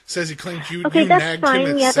 It says he claims you that's nagged fine.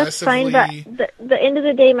 him Yeah, that's fine. But the end of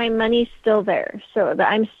the day, my money's still there, so that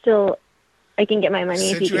I can get my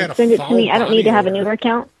money if you can send it to me. I don't need to have an Uber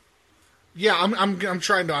account. Yeah, I'm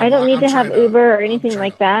trying to. I don't need to have Uber or anything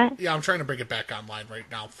like that. Yeah, I'm trying to bring it back online right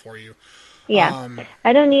now for you. Yeah,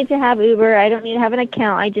 I don't need to have Uber. I don't need to have an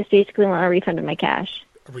account. I just basically want a refund of my cash.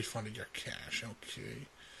 A refund of your cash, okay.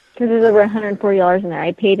 Because there's over $140 in there.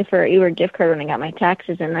 I paid for an Uber gift card when I got my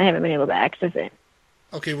taxes, and I haven't been able to access it.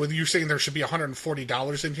 Okay, well, you're saying there should be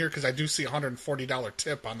 $140 in here? Because I do see a $140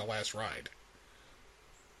 tip on the last ride.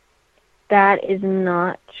 That is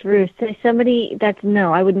not true. So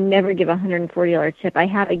I would never give a $140 tip. I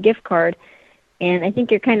have a gift card, and I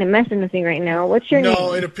think you're kind of messing with me right now. What's your name?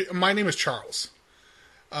 No, my name is Charles.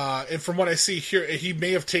 And from what I see here, he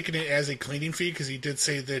may have taken it as a cleaning fee because he did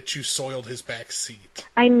say that you soiled his back seat.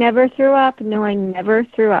 I never threw up. No, I never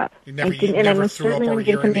threw up. You never threw up or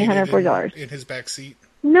urinated in his back seat?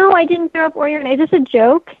 No, I didn't throw up or urinate. Is this a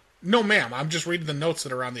joke? No, ma'am. I'm just reading the notes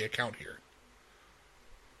that are on the account here.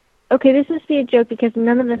 Okay, this must be a joke because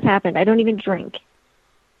none of this happened. I don't even drink.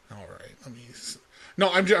 All right, No,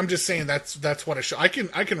 I'm just saying that's what I should. I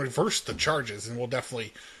can reverse the charges, and we'll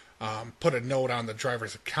definitely put a note on the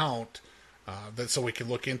driver's account so we can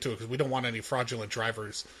look into it because we don't want any fraudulent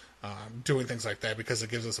drivers doing things like that because it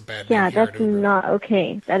gives us a bad name. Yeah, that's not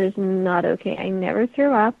okay. That is not okay. I never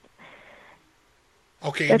threw up.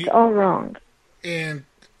 Okay, that's all wrong. And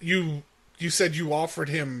you said you offered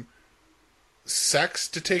him sex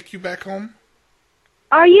to take you back home?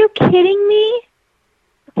 Are you kidding me?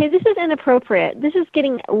 Okay, this is inappropriate. This is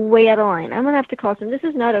getting way out of line. I'm going to have to call some. This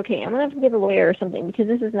is not okay. I'm going to have to get a lawyer or something because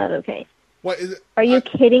this is not okay. What is it? Are you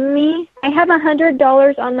kidding me? I have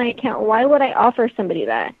 $100 on my account. Why would I offer somebody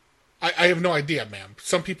that? I have no idea, ma'am.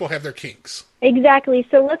 Some people have their kinks. Exactly.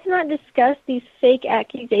 So let's not discuss these fake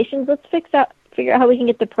accusations. Let's figure out how we can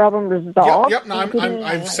get the problem resolved. Yep. No,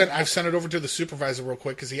 I've sent it over to the supervisor real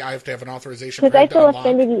quick because I have to have an authorization. Because I feel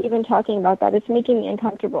offended even talking about that. It's making me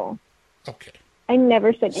uncomfortable. Okay. I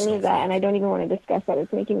never said any of that, and I don't even want to discuss that.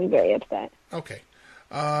 It's making me very upset. Okay.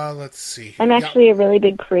 Let's see. I'm actually a really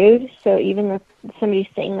big prude, so even if somebody's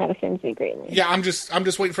saying that offends me greatly. Yeah, I'm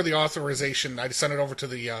just waiting for the authorization. I sent it over to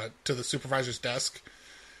the supervisor's desk,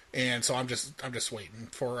 and so I'm just waiting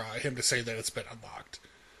for him to say that it's been unlocked.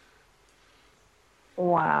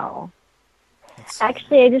 Wow.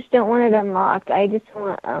 Actually, I just don't want it unlocked. I just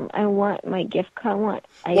want I want my gift card.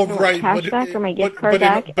 I want cash back or my gift card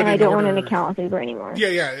back, and I don't want an account with Uber anymore.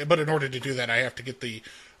 Yeah. But in order to do that, I have to get the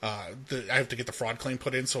fraud claim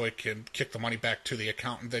put in so it can kick the money back to the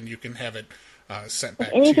account, and then you can have it sent back.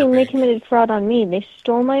 If anything, they committed fraud on me. They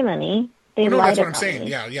stole my money. They lied that's what about I'm saying.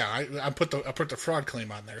 me. Yeah. I put the fraud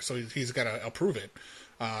claim on there, so he's got to approve it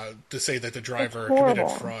to say that the driver committed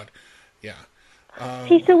fraud. Yeah.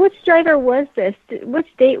 See, so which driver was this? Which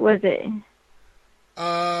date was it?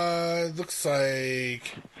 Looks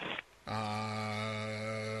like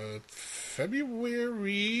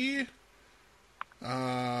February.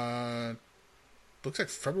 Looks like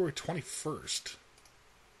February 21st.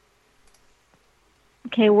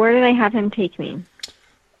 Okay, where did I have him take me?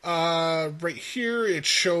 Right here it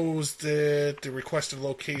shows that the requested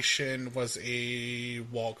location was a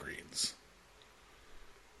Walgreens.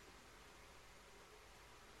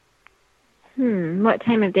 What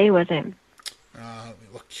time of day was it? Let me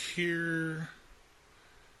look here.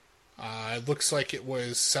 It looks like it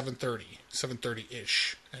was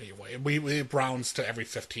 7:30-ish. Anyway, we rounds to every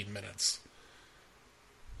 15 minutes.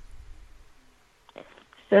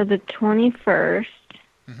 So the 21st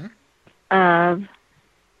of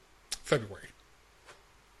February.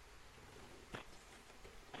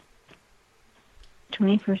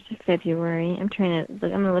 21st of February. I'm trying to look.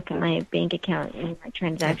 I'm gonna look at my bank account and my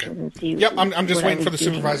transactions and see. Yep, I'm just waiting for the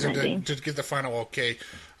supervisor to get the final okay.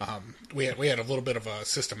 We had a little bit of a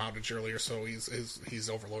system outage earlier, so he's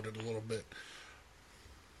overloaded a little bit.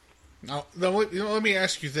 Now let me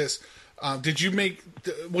ask you this: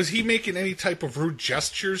 was he making any type of rude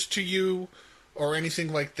gestures to you or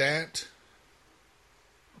anything like that?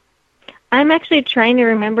 I'm actually trying to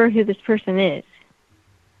remember who this person is.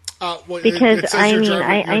 Because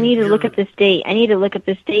I need to look at this date. I need to look at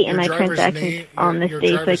this date and my transactions on this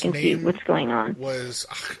date so I can see what's going on.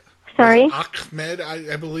 Sorry? Was Ahmed,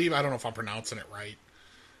 I believe. I don't know if I'm pronouncing it right.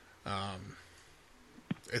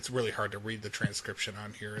 It's really hard to read the transcription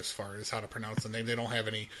on here as far as how to pronounce the name. They don't have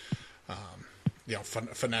any,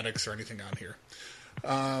 phonetics or anything on here.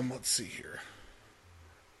 Let's see here.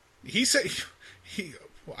 He said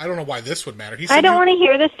I don't know why this would matter. I don't want to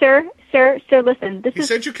hear this, sir. Sir, listen. He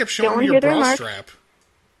said you kept showing me your bra strap.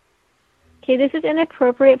 Okay, this is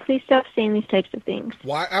inappropriate. Please stop saying these types of things.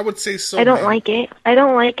 Why? I would say so. I don't like it. I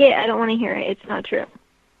don't like it. I don't want to hear it. It's not true.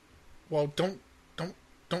 Well, don't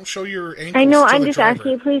show your ankles. I know. To I'm the just driver.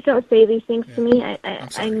 asking you. Please don't say these things to me.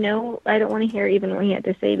 I know. I don't want to hear even what he had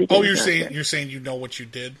to say. Because you're saying you know what you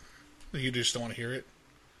did. You just don't want to hear it.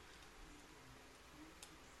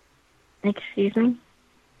 Excuse me.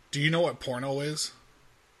 Do you know what porno is?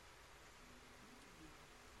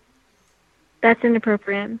 That's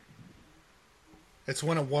inappropriate. It's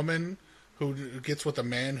when a woman who gets with a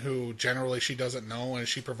man who generally she doesn't know and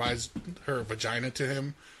she provides her vagina to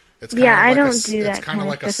him. It's kind I don't do that. It's kind of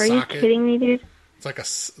like a socket. Are you kidding me, dude? It's like a.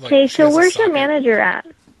 Okay, so where's your manager at?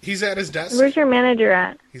 He's at his desk. Where's your manager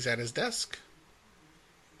at? He's at his desk.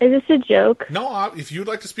 Is this a joke? No, if you'd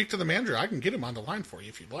like to speak to the manager, I can get him on the line for you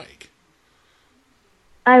if you'd like.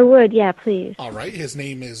 I would, yeah, please. All right, his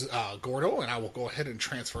name is Gordo, and I will go ahead and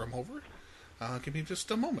transfer him over. Give me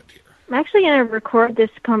just a moment here. I'm actually going to record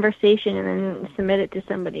this conversation and then submit it to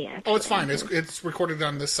somebody. Actually. Oh, it's fine. It's recorded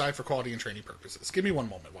on this side for quality and training purposes. Give me one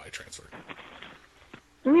moment while I transfer.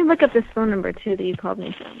 Let me look up this phone number, too, that you called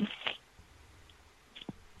me from.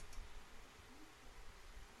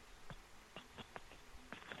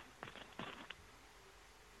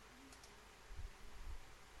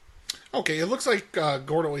 Okay, it looks like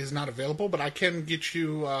Gordo is not available, but I can get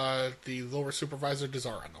you the lower supervisor,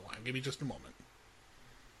 Dazar, on the line. Give me just a moment.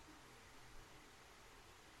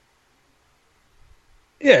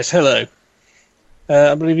 Yes, hello.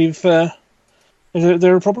 I believe you've... is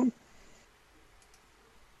there a problem?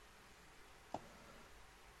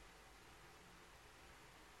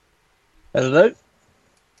 Hello?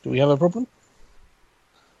 Do we have a problem?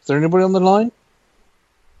 Is there anybody on the line?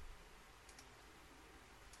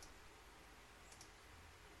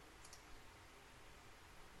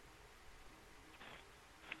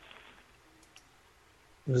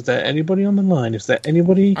 Is there anybody on the line? Is there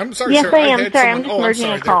anybody? I'm sorry, Yes, sir. I am. had Sorry, I'm someone- just merging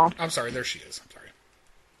sorry. a call. I'm sorry. There she is. I'm sorry.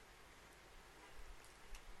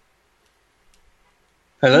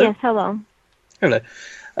 Hello? Yes, hello.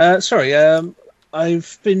 Hello. Sorry,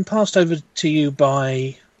 I've been passed over to you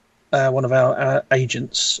by one of our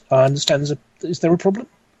agents. I understand is there a problem?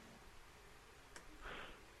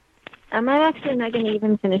 I'm actually not going to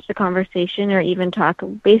even finish the conversation or even talk.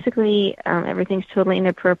 Basically, everything's totally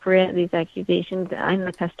inappropriate. These accusations. I'm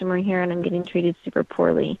the customer here, and I'm getting treated super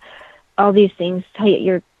poorly. All these things.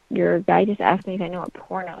 Your guy just asked me if I know what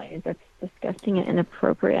porno is. That's disgusting and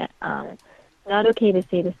inappropriate. Not okay to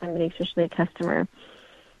say to somebody, especially a customer.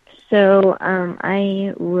 So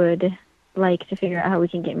I would like to figure out how we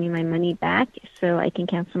can get me my money back so I can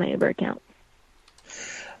cancel my Uber account.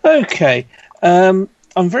 Okay.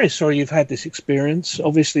 I'm very sorry you've had this experience.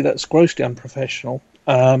 Obviously, that's grossly unprofessional.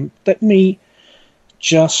 Let me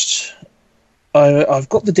just... I've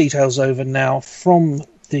got the details over now from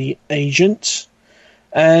the agent.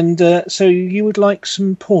 And so you would like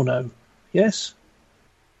some porno, yes?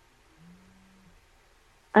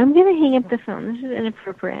 I'm going to hang up the phone. This is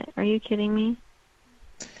inappropriate. Are you kidding me?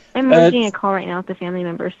 I'm merging a call right now with the family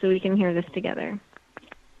members so we can hear this together.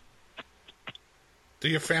 Do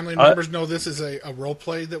your family members know this is a role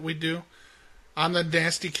play that we do? I'm the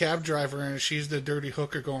nasty cab driver, and she's the dirty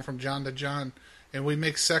hooker going from John to John, and we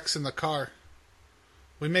make sex in the car.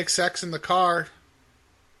 We make sex in the car.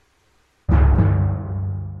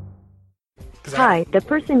 Hi, the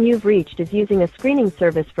person you've reached is using a screening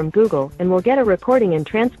service from Google and will get a recording and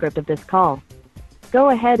transcript of this call. Go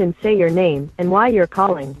ahead and say your name and why you're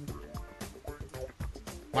calling.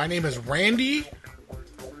 My name is Randy.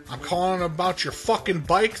 I'm calling about your fucking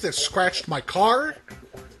bike that scratched my car.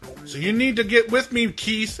 So you need to get with me,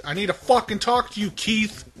 Keith. I need to fucking talk to you,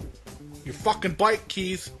 Keith. Your fucking bike,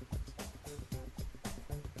 Keith.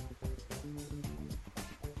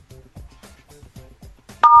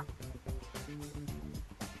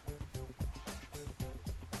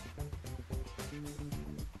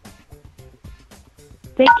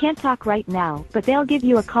 They can't talk right now, but they'll give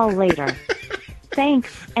you a call later.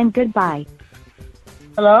 Thanks, and goodbye.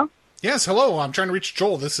 Hello? Yes, hello. I'm trying to reach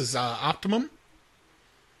Joel. This is Optimum.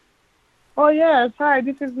 Oh, yes. Hi,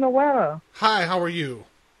 this is Noella. Hi, how are you?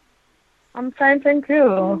 I'm fine, thank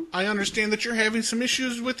you. I understand that you're having some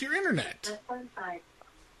issues with your internet.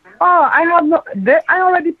 Oh, I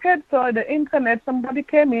already paid for the internet. Somebody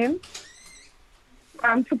came in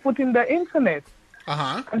to put in the internet.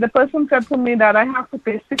 Uh-huh. And the person said to me that I have to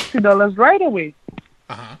pay $60 right away.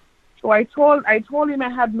 Uh-huh. So I told him I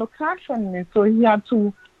had no cash on me. So he said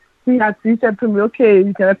to me, okay,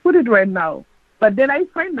 you can put it right now. But then I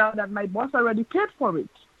find out that my boss already paid for it.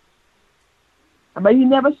 But he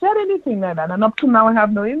never said anything like that. And up to now I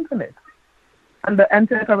have no internet. And the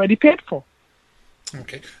internet already paid for.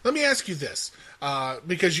 Okay. Let me ask you this.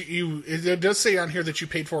 Because it does say on here that you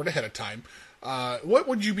paid for it ahead of time. What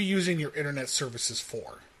would you be using your internet services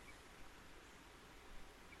for?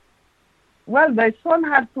 Well, my son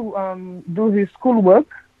had to do his schoolwork,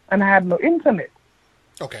 and I had no internet.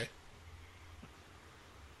 Okay.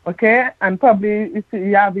 Okay, and probably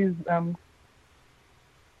he have his how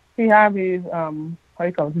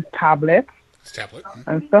you call it, his tablet. His tablet.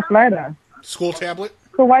 And stuff like that. School tablet?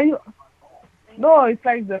 So why you? No, it's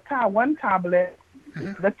like the one tablet,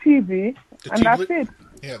 the TV, and that's it.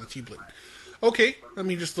 Yeah, the tablet. Okay, let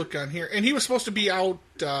me just look on here. And he was supposed to be out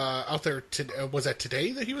there. Was that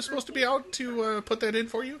today that he was supposed to be out to put that in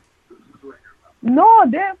for you? No,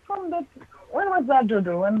 they're from the. When was that,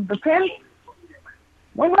 Jojo?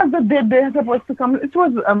 When was the date they're supposed to come? It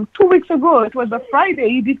was 2 weeks ago. It was a Friday.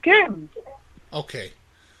 He did came. Okay,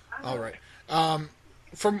 all right.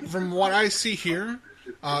 From what I see here,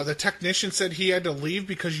 the technician said he had to leave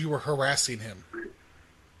because you were harassing him.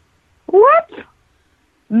 What?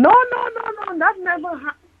 No. That never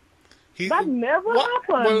happened. That never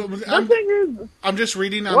happened. The thing is, I'm just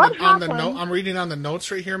reading on the note. I'm reading on the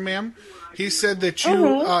notes right here, ma'am. He said that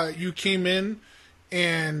you came in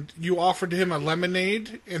and you offered him a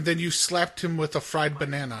lemonade, and then you slapped him with a fried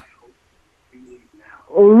banana.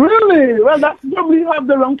 Oh, really? Well, that's probably you have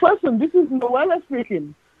the wrong person. This is Noella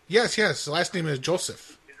speaking. Yes. The last name is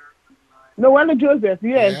Joseph. Noella Joseph,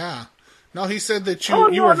 yes. Yeah. No, he said that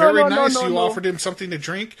you were very nice. You offered him something to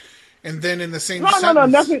drink, and then in the same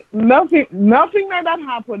sentence... Nothing like that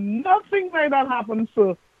happened. Nothing like that happened,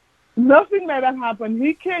 sir. Nothing like that happened.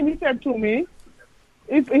 He came, he said to me,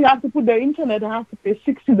 if he has to put the internet, I have to pay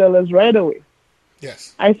 $60 right away.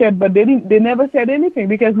 Yes. I said, but they never said anything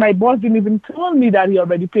because my boss didn't even tell me that he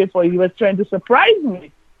already paid for it. He was trying to surprise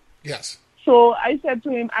me. Yes. So I said to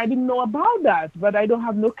him, I didn't know about that, but I don't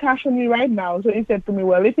have no cash on me right now. So he said to me,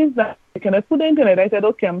 well, if it's that, you cannot put the internet. I said,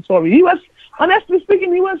 okay, I'm sorry. He was, honestly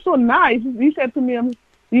speaking, he was so nice. He said to me,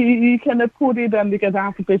 you cannot put it on because I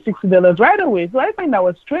have to pay $60 right away. So I find that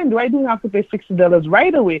was strange. Why do you have to pay $60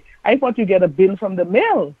 right away? I thought you get a bill from the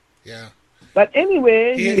mail. Yeah. But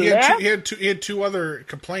anyway, he had two other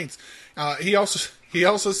complaints. He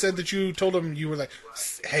also said that you told him, you were like,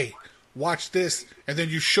 hey, watch this, and then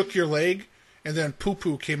you shook your leg, and then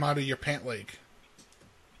poo-poo came out of your pant leg.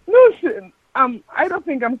 Listen, I don't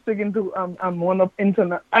think I'm sticking to one of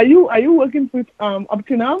internet. Are you working with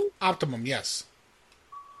Optimum? Optimum, yes.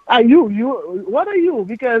 Are you? What are you?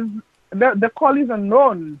 Because the call is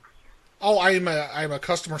unknown. Oh, I'm a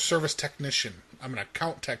customer service technician. I'm an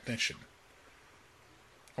account technician.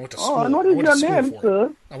 I went to school. Oh, and what is your name,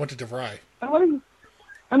 sir? I went to DeVry. And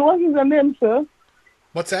what is your name, sir?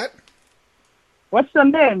 What's that? What's your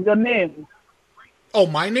name? Your name? Oh,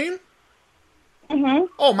 my name? Mm-hmm.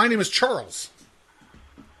 Oh, my name is Charles.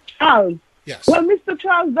 Charles? Yes. Well, Mr.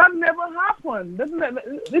 Charles, that never happened.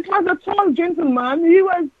 It was a tall gentleman.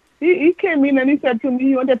 He came in and he said to me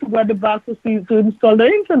he wanted to go at the back to install the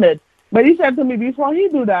internet. But he said to me, before he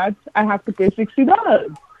do that, I have to pay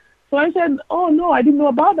 $60. So I said, oh, no, I didn't know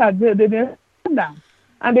about that. They didn't do that.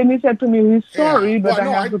 And then he said to me, he's sorry, but I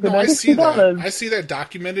have to pay $60. I see that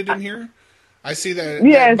documented in here. I see that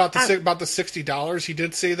yes, about the $60. He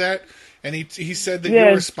did say that, and he said that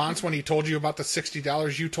your response when he told you about the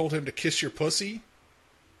 $60, you told him to kiss your pussy.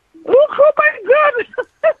 Oh my God,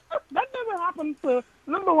 that never happened. Sir.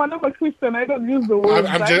 Number one, I'm a Christian. I don't use the word.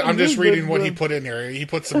 I'm just reading what he put in here. He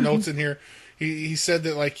put some notes in here. He said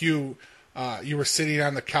that like you were sitting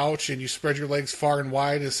on the couch and you spread your legs far and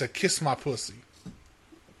wide and said, "Kiss my pussy."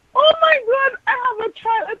 Oh my God! I have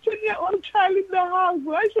a 10-year-old child in the house.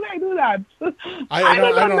 Why should I do that? I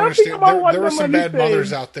don't understand. There were some bad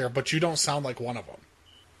mothers out there, but you don't sound like one of them.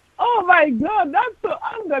 Oh my God! That's so.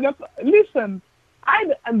 Listen.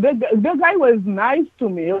 The guy was nice to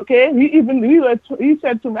me. Okay, he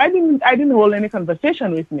said to me, I didn't hold any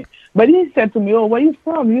conversation with me, but he said to me, "Oh, where you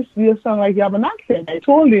from? You sound like you have an accent." I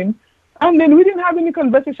told him, and then we didn't have any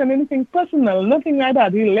conversation, anything personal, nothing like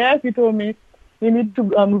that. He left. He told me, "You need to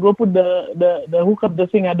go put the hook up the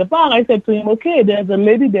thing at the bar." I said to him, "Okay, there's a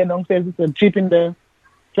lady there downstairs with a jeep in the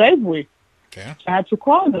driveway." Okay. I had to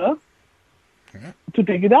call her to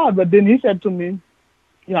take it out, but then he said to me,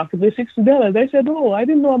 "You have to pay $60." I said, "Oh, I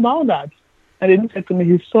didn't know about that." And then he said to me,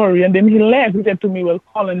 he's sorry. And then he left. He said to me, "Well,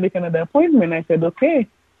 call and make another appointment." I said, "Okay."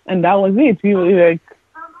 And that was it. He was like,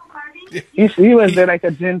 he was there like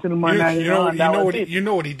a gentleman. You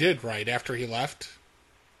know what he did right after he left?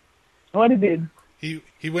 What he did?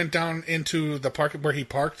 He went down into the park where he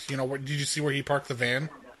parked. You know, did you see where he parked the van?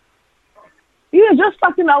 He was just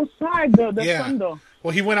parking outside the front door.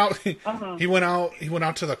 Well, he went out. He went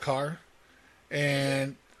out to the car.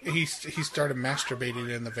 And he started masturbating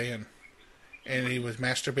in the van, and he was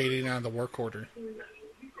masturbating on the work order.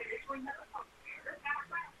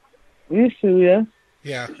 You serious?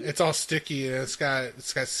 Yeah, it's all sticky and it's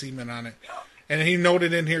got semen on it. And he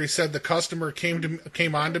noted in here, he said the customer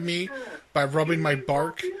came onto me by rubbing my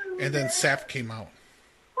bark, and then sap came out.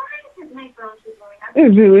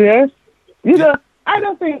 You serious? I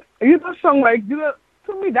don't think you don't sound like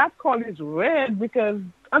to me that call is weird because.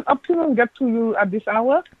 And Optimum get to you at this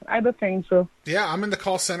hour? I don't think so. Yeah, I'm in the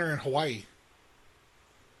call center in Hawaii.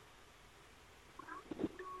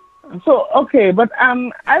 So okay, but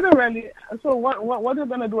I don't really. So what are you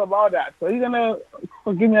gonna do about that? So you're gonna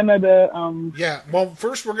give me another Yeah. Well,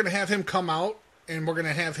 first we're gonna have him come out, and we're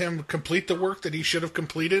gonna have him complete the work that he should have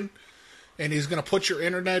completed, and he's gonna put your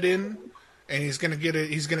internet in, and he's gonna get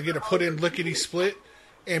it put in lickety split.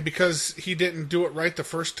 And because he didn't do it right the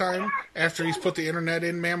first time, after he's put the internet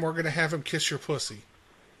in, ma'am, we're going to have him kiss your pussy.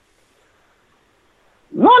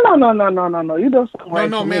 No. You don't sound right.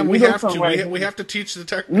 No, ma'am, we have to. We have to teach the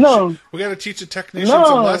technician. No. We got to teach the technicians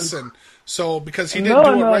a lesson. So because he didn't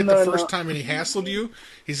do it right the first time and he hassled you,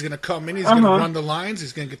 he's going to come in, he's going to run the lines,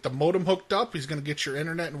 he's going to get the modem hooked up, he's going to get your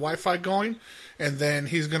internet and Wi-Fi going, and then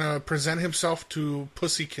he's going to present himself to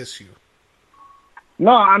pussy kiss you.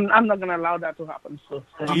 No, I'm not going to allow that to happen. So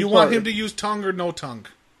do you want him to use tongue or no tongue?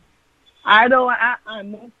 I don't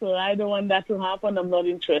want that to happen. I'm not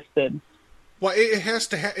interested. Well, it has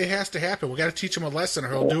to happen. We got to teach him a lesson, or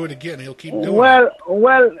he'll do it again. He'll keep doing it. Well.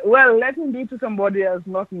 Let him do it to somebody else,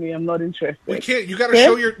 not me. I'm not interested. We can't. You got to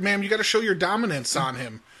show You got to show your dominance on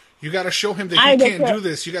him. You got to show him that he can't do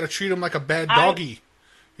this. You got to treat him like a bad doggy.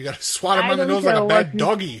 You got to swat him on the nose like a bad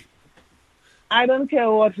doggy. I don't care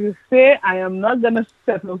what you say. I am not gonna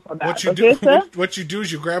settle for that. What you okay, do, sir? what you do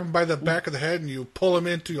is you grab him by the back of the head and you pull him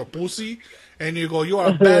into your pussy, and you go, "You are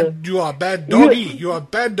a bad doggy. You are a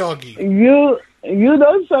bad doggy." You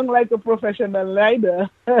don't sound like a professional rider.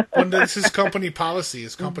 Well, this is company policy.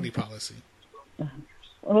 It's company policy.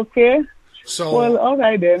 Okay. So, well, all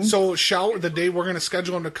right then. So shower the day we're going to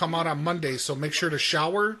schedule him to come out on Monday. So make sure to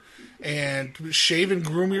shower and shave and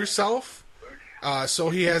groom yourself. So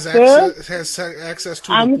he has access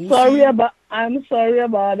to. I'm sorry about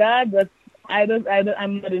that, but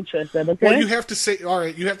I'm not interested. Okay. Well, you have to say. All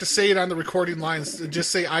right, you have to say it on the recording lines. Just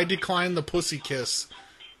say, "I decline the pussy kiss."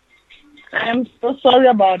 I'm so sorry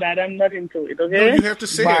about that. I'm not into it. Okay. No, you have to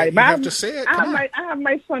say it. You have to say it. I have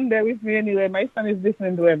my son there with me anyway. My son is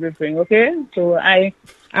listening to everything. Okay. So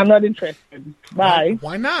I'm not interested. Bye.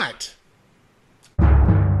 Why not?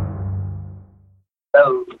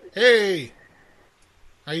 Hello. Hey.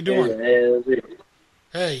 How you doing?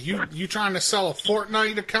 Hey, you trying to sell a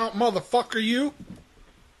Fortnite account, motherfucker, you?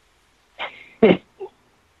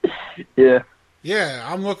 Yeah. Yeah,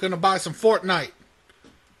 I'm looking to buy some Fortnite.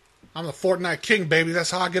 I'm the Fortnite king, baby.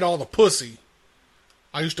 That's how I get all the pussy.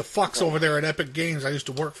 I used to fucks over there at Epic Games. I used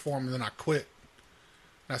to work for them, and then I quit.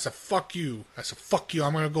 And I said, "Fuck you." I said, "Fuck you.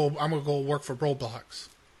 I'm gonna go work for Roblox."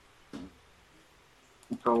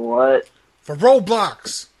 For what? For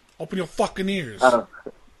Roblox. Open your fucking ears. Oh.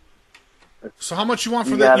 So how much you want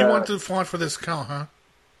for that? You want for this account, huh?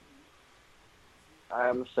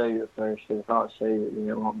 I'm gonna save it first. If I don't save it, then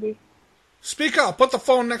it won't be. Speak up. Put the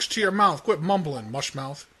phone next to your mouth. Quit mumbling,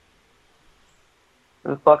 mushmouth.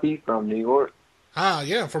 Where the fuck are you from? New York? Ah,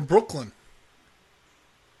 yeah, I'm from Brooklyn.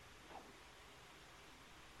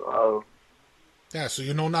 Oh. Yeah, so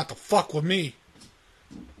you know not to fuck with me.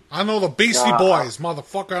 I know the Beastie Nah, Boys,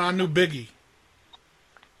 motherfucker. I knew Biggie.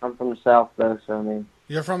 I'm from the South, though, so I mean.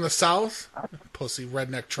 You're from the South? Pussy,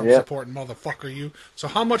 redneck, Trump Yep. supporting motherfucker, you. So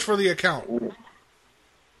how much for the account?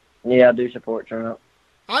 Yeah, I do support Trump.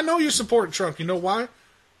 I know you support Trump. You know why?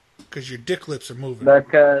 Because your dick lips are moving.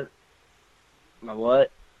 Because. My what?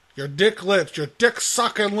 Your dick lips. Your dick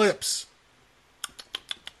sucking lips.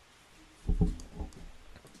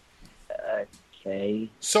 Okay.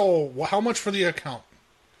 So, how much for the account?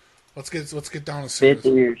 Let's get down to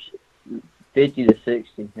serious. 50 to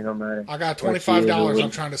 60. It don't matter. I got $25 I'm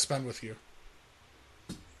trying to spend with you.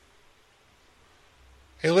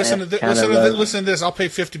 Hey, listen to this. I'll pay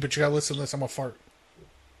 50, but you gotta listen to this. I'm a fart.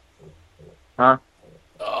 Huh?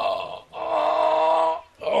 Oh.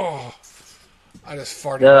 I just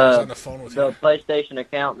farted. I was on the phone with you. The PlayStation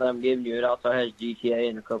account that I'm giving you, it also has GTA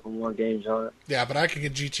and a couple more games on it. Yeah, but I could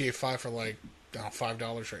get GTA 5 for like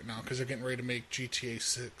 $5 right now because they're getting ready to make GTA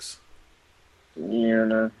 6. Yeah,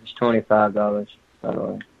 no, it's $25, by the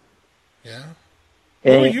way. Yeah?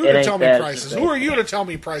 Who are you to tell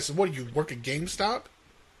me prices? What do you work at GameStop?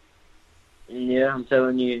 Yeah, I'm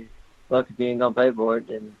telling you, look, if you ain't gonna pay for it,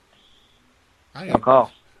 then I'll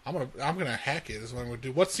call. I'm gonna hack it. Is what I'm gonna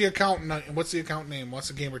do. What's the account name? What's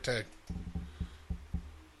the gamer tag?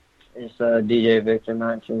 It's DJ Victor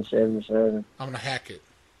 1977. I'm gonna hack it.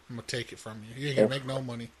 I'm gonna take it from you. You ain't gonna make no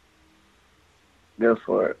money. Go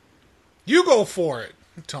for it. You go for it.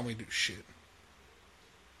 Don't tell me to do shit.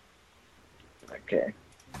 Okay.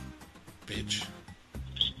 Bitch.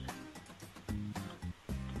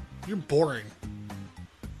 You're boring.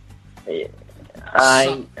 Yeah.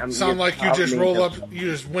 Sound like you just roll up. You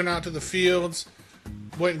just went out to the fields,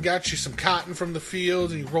 went and got you some cotton from the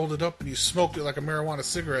fields, and you rolled it up and you smoked it like a marijuana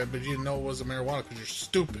cigarette, but you didn't know it was a marijuana because you're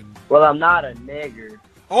stupid. Well, I'm not a nigger.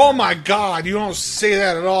 Oh my God! You don't say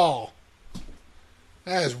that at all.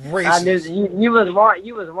 That is racist. I knew you was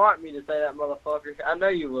wanting me to say that, motherfucker. I know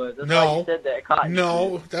you was. That's why you said that. Cotton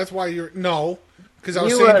shit. That's why because I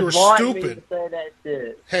was saying you were stupid. Me to say that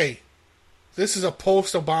shit. Hey. This is a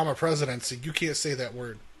post-Obama presidency. You can't say that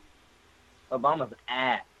word. Obama's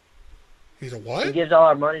ass. He's a what? He gives all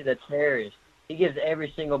our money to terrorists. He gives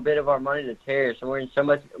every single bit of our money to terrorists, and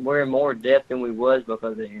we're in more debt than we was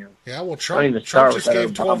because of him. Yeah, well, Trump just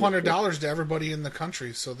gave $1,200 to everybody in the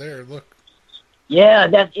country. So there, look. Yeah,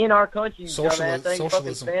 that's in our country. Socialism.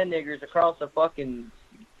 Fucking fan niggers across the fucking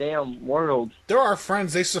damn world. They're our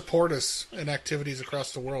friends. They support us in activities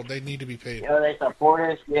across the world. They need to be paid. Yeah, they support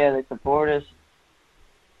us. Yeah, they support us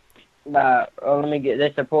by.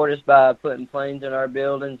 They support us by putting planes in our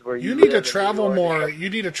buildings. Where you need to travel more. You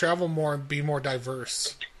need to travel more and be more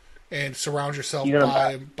diverse, and surround yourself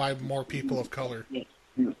by more people of color.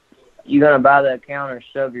 You gonna buy the account or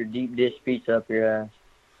shove your deep dish pizza up your ass?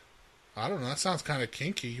 I don't know. That sounds kind of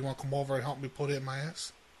kinky. You want to come over and help me put it in my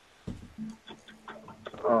ass?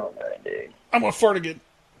 Oh, my dude. I'm gonna fart again.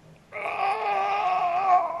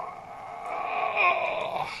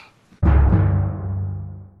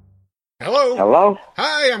 Hello? Hello?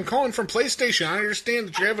 Hi, I'm calling from PlayStation. I understand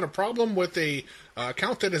that you're having a problem with a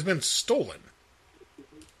account that has been stolen.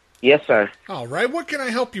 Yes, sir. All right, what can I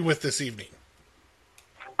help you with this evening?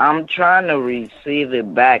 I'm trying to receive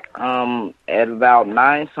it back. At about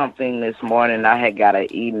 9-something this morning, I had got an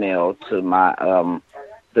email to my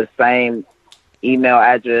the same email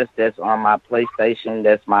address that's on my PlayStation.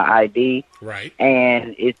 That's my ID. Right.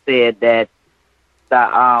 And it said that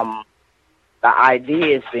the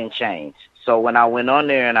ID has been changed. So when I went on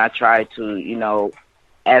there and I tried to, you know,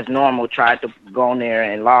 as normal, tried to go on there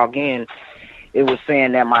and log in, it was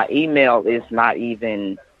saying that my email is not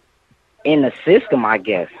even in the system, I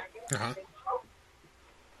guess. Uh-huh.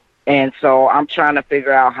 And so I'm trying to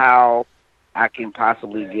figure out how I can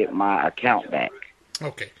possibly get my account back.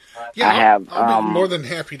 Okay. Yeah, I'll be more than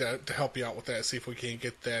happy to help you out with that, see if we can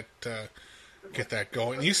get that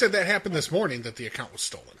going. And you said that happened this morning, that the account was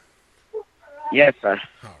stolen. Yes, sir.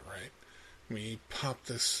 All right. Let me pop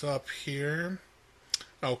this up here.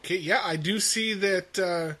 Okay, yeah, I do see that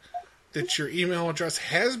that your email address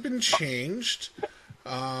has been changed.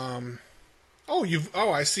 I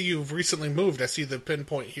see you've recently moved. I see the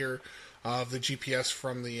pinpoint here of the GPS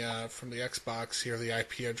from the Xbox here, the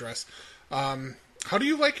IP address. How do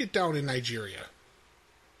you like it down in Nigeria?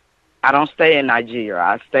 I don't stay in Nigeria.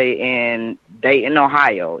 I stay in Dayton,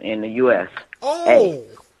 Ohio, in the U.S. Oh, Hey.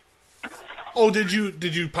 Oh, did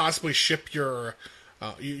you possibly ship your?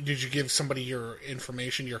 Did you give somebody your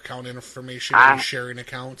information, your account information? Are you sharing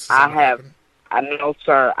accounts? Is that what happened? I know,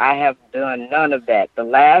 sir. I have done none of that. The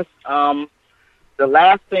last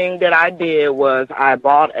thing that I did was I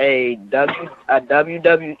bought a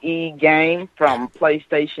WWE game from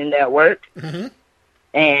PlayStation Network,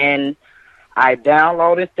 and I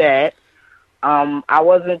downloaded that. I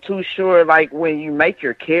wasn't too sure, like, when you make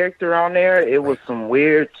your character on there, it was some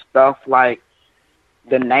weird stuff, like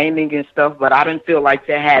the naming and stuff, but I didn't feel like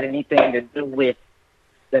that had anything to do with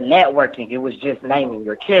the networking. It was just naming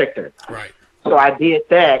your character. Right. So I did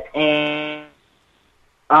that, and,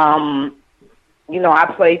 you know, I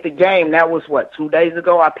played the game. That was, 2 days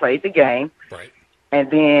ago I played the game. Right.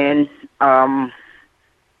 And then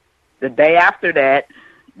the day after that,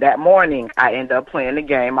 that morning, I ended up playing the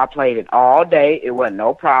game. I played it all day. It wasn't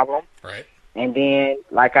no problem. Right. And then,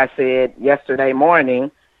 like I said, yesterday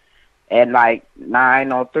morning, at like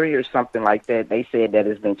 9:03 or something like that, they said that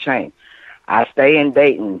it's been changed. I stay in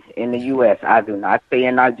Dayton in the U.S. I do not stay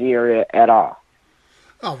in Nigeria at all.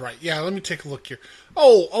 All right. Yeah, let me take a look here.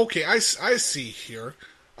 Oh, okay. I see here.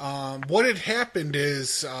 What had happened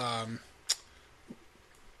is, I'll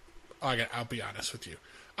be honest with you.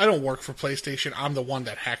 I don't work for PlayStation. I'm the one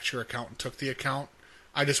that hacked your account and took the account.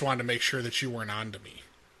 I just wanted to make sure that you weren't on to me.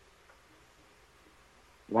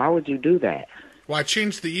 Why would you do that? Well, I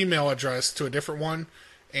changed the email address to a different one,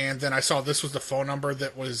 and then I saw this was the phone number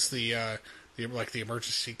that was the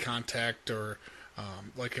emergency contact, or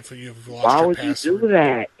like if you've lost Why your would password. you do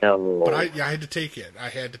that? But I had to take it. I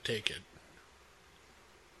had to take it.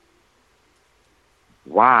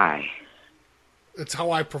 Why? It's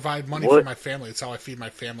how I provide money for my family. It's how I feed my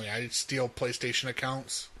family. I steal PlayStation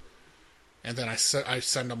accounts, and then I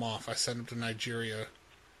send them off. I send them to Nigeria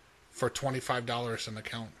for $25 an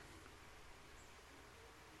account.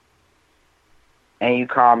 And you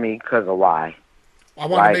call me because of why? I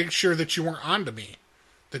want to make sure that you weren't on to me,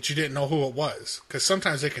 that you didn't know who it was, because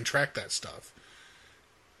sometimes they can track that stuff.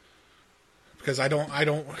 Because I don't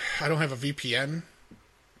have a VPN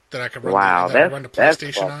that I can run, run the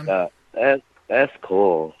PlayStation on. Up. That's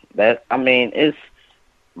cool. It's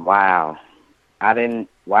wow.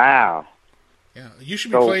 Wow. Yeah, you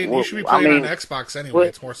should be playing. You should be playing on Xbox anyway.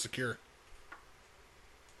 It's more secure.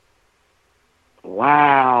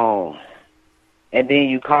 Wow. And then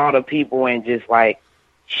you call the people and just like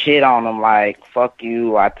shit on them, like "fuck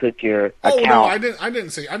you." I took your account. No, I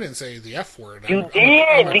didn't say the F word. You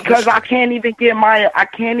did, because I can't even get my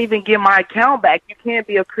account back. You can't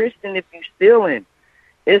be a Christian if you're stealing.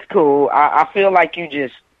 It's cool. I feel like you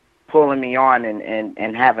just pulling me on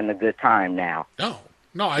and having a good time now. No,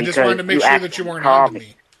 I just wanted to make sure that you weren't on to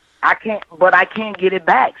me. I can't get it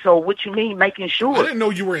back. So what you mean making sure? I didn't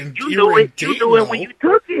know you were in. You do it when you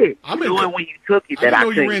took it. I didn't know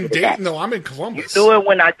you were in Dayton, though. I'm in Columbus. You knew it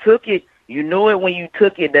when I took it. You knew it when you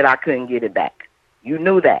took it that I couldn't get it back. You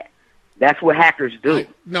knew that. That's what hackers do.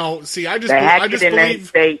 I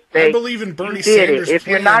believe in Bernie Sanders' If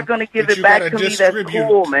you're not going to give it back to me, that's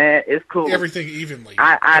cool, man. It's cool. Everything evenly.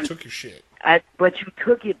 I took your shit. But you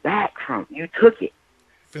took it back from. You took it.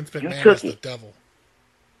 Vince McMahon is the devil.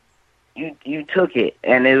 You took it,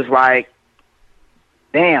 and it was like,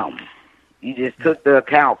 damn. You just took the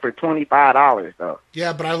account for $25 though.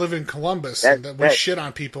 Yeah, but I live in Columbus, and we shit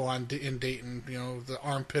on people in Dayton. You know, the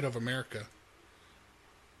armpit of America.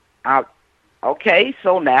 Okay,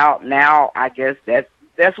 so now I guess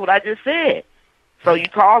that's what I just said. So you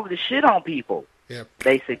call the shit on people. Yeah.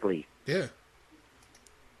 Basically. Yeah.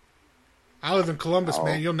 I live in Columbus,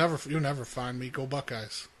 man. You'll never find me. Go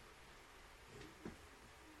Buckeyes.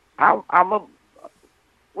 I'm a.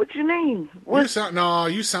 What you mean? What? You sound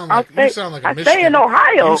like a Michigan. I stay in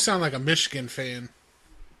Ohio. You sound like a Michigan fan.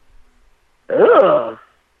 Ugh.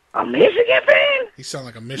 A Michigan fan? You sound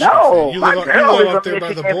like a Michigan fan. You live up there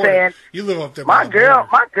by the border. You live up there by the border.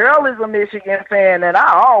 My girl is a Michigan fan, and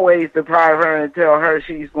I always deprive her and tell her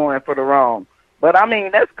she's going for the wrong. But I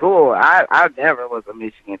mean, that's cool. I never was a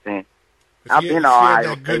Michigan fan. I've been Ohio. If you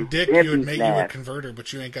had that good dick, you would convert her,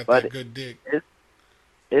 but you ain't got that good dick.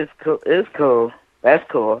 It's cool. It's cool. That's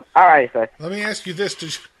cool. All right, sir. Let me ask you this: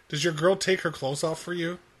 Does your girl take her clothes off for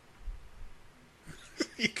you?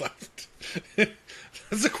 He left.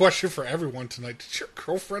 That's a question for everyone tonight. Did your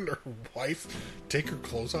girlfriend or wife take her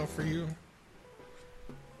clothes off for you?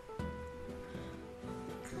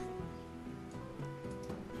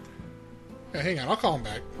 Yeah, hang on, I'll call him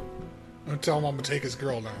back. I'm gonna tell him I'm gonna take his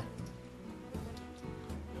girl now.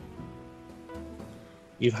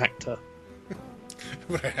 You've hacked her. I'm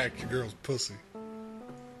gonna hack your girl's pussy.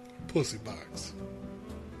 Pussy box.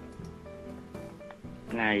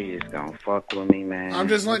 Now you just gonna fuck with me, man. I'm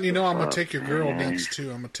just letting you know I'm gonna take your girl next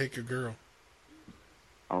too. I'm gonna take your girl.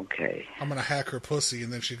 Okay. I'm gonna hack her pussy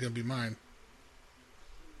and then she's gonna be mine.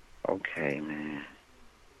 Okay, man.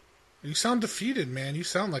 You sound defeated, man. You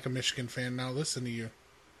sound like a Michigan fan now. Listen to you.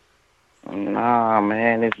 Nah,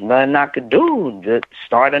 man. There's nothing I could do. Just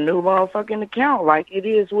start a new motherfucking account like it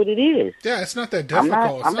is what it is. Yeah, it's not that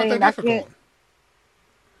difficult. It's not that difficult.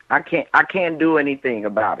 I can't do anything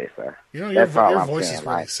about it, sir. You know, your voice is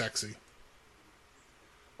really sexy.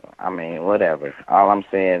 I mean, whatever. All I'm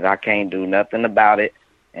saying is I can't do nothing about it.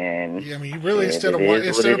 And yeah, I mean, you really instead of playing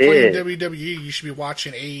WWE, you should be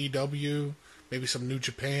watching AEW, maybe some New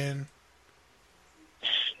Japan.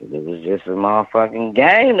 It was just a motherfucking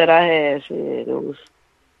game that I had. Shit, it was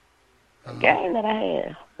a game that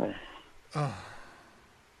I had.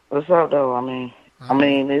 What's up, though? I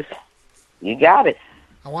mean, it's you got it.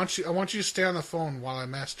 I want you to stay on the phone while I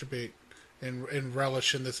masturbate and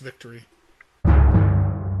relish in this victory.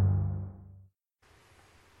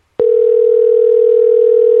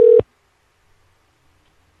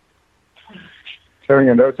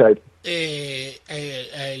 Turning on the outside.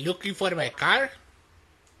 Looking for my car?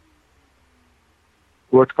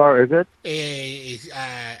 What car is it? It's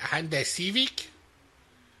Honda Civic.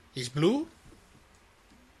 It's blue.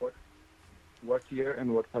 What year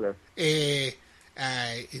and what color?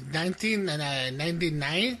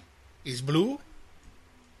 1999 is blue.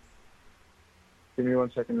 Give me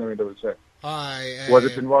 1 second, let me double check. Was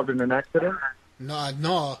it involved in an accident?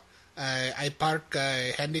 No. I park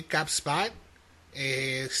a handicap spot.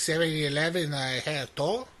 7-Eleven had a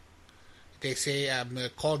tow. They say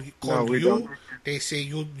called you. Don't. They say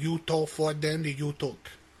you tow for them that you took.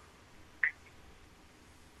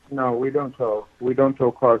 No, we don't tow. We don't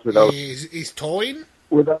tow cars without. Is towing?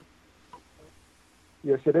 Without.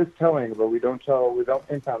 Yes, it is towing, but we don't tow. We don't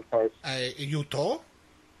impound cars. You tow?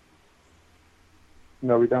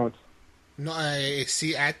 No, we don't. No,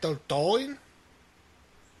 Seattle towing?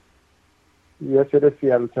 Yes, it is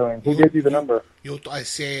Seattle towing. Who gave you the number? I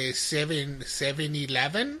say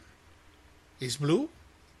 7-Eleven is blue?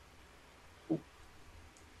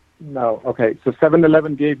 No. Okay, so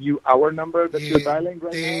 7-Eleven gave you our number that you're dialing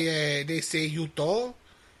right now? They say you tow,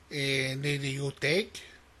 and then you take.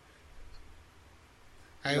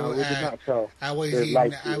 No, we did not tow. I was in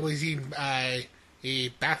a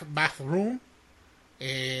bathroom,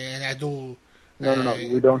 and I do. No,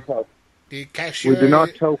 we don't tow. The cashier. We do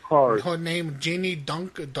not tow cars. Her name Jenny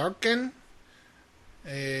Darkin.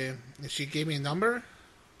 She gave me a number.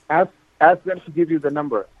 Ask them to give you the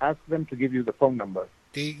number. Ask them to give you the phone number.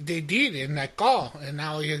 They did, and I called, and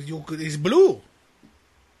now it's blue.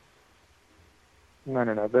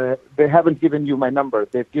 No. They haven't given you my number.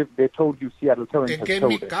 They told you Seattle Towing has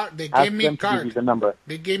told it. They gave me card. Give you the number.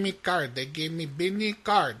 They gave me card. They gave me Benny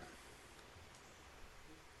card.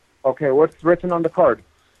 Okay, what's written on the card?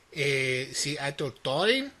 Seattle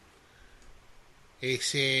Towing.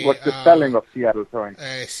 What's the spelling of Seattle Towing?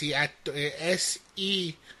 Seattle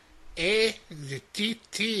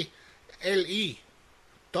SEATTLE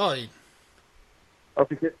Towing.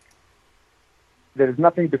 Okay. There is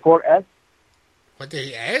nothing before S. What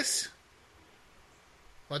the S?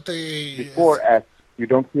 What the before S? You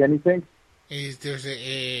don't see anything. There's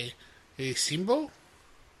a a symbol.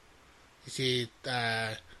 Is it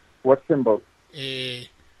What symbol? is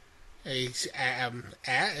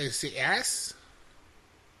the S?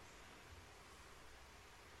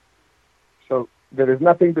 So there is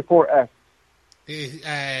nothing before S. Is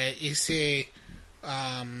a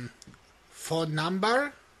phone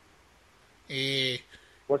number?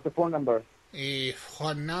 What's the phone number? A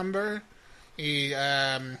phone number is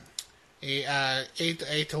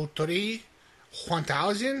 803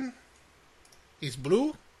 1000 is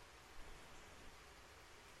blue.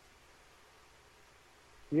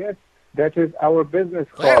 Yes, that is our business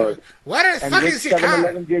card. Where the And fuck which is the car?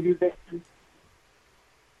 7-Eleven gave you that?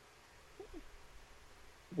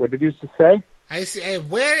 What did you say? I say,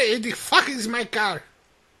 where is the fuck is my car?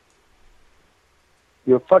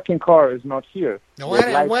 Your fucking car is not here.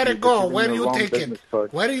 Where to go? Where do you take it?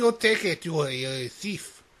 Where do you take it, you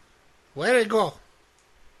thief? Where to go?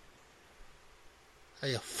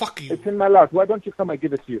 Hey, fuck you. It's in my lot. Why don't you come? I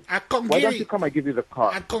give it to you. I come Why get don't it. you come? I give you the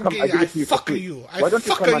car. I come Come, get give it. I it to you for fuck free. you. Why I don't you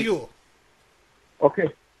fuck come on- you. Okay.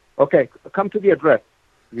 Okay. Come to the address.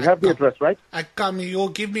 You have the address, right? I come. You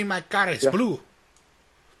give me my car. It's Yeah. blue.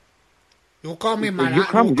 You call me You Malak.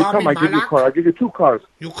 come. You call come. me I give you a Malak. car. I give you 2 cars.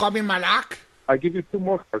 You call me Malak. I give you 2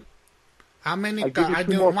 more cars. How many I give cars? you I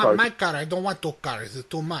 2 don't more want cars. my car. I don't want 2 cars. It's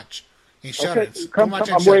too much insurance. Okay. Come. Too much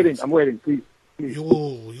Come. I'm insurance. waiting. I'm waiting. Please. Please.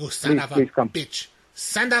 You son Please, of a please come. bitch.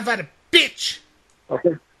 Son of a bitch.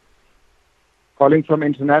 Okay. Calling from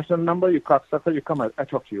international number. You cocksucker. You come. I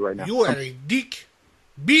talk to you right now. You are a dick.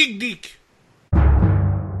 Big dick.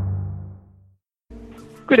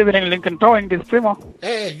 Good evening, Lincoln Towing, this Primo.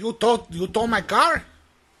 Hey, you towed my car?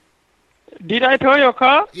 Did I tow your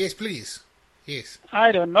car? Yes, please. Yes.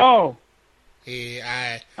 I don't know.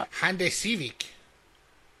 Hyundai Civic.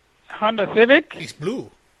 Honda Civic? It's blue.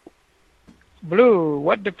 Blue.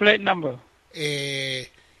 What the plate number? Is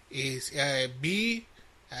B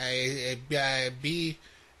I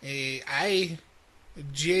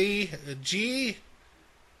J G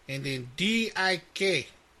and then D I K.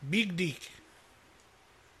 Big dick.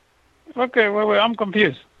 Okay, wait, I'm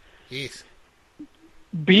confused. Yes.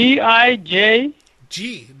 B-I-J?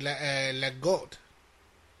 G, like goat.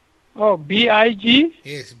 Oh, B-I-G?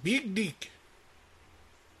 Yes, big dick.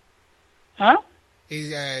 Huh?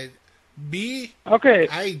 Is B Okay.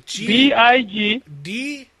 I G B-I-G.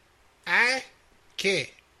 D I K.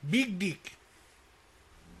 Big dick.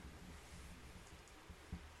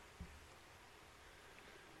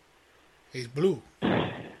 It's blue.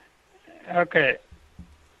 Okay.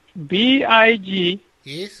 B-I-G.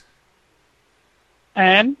 Yes.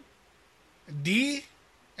 And? D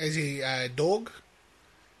as a dog.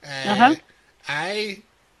 Uh-huh. I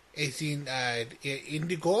as in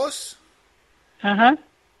indigos. Uh-huh.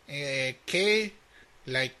 K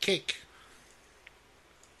like cake.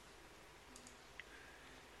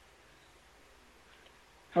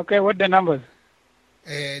 Okay, what the numbers?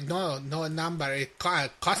 No number.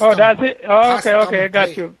 Custom. Oh, that's it? Oh, okay, custom okay, I got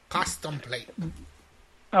plate. you. Custom plate.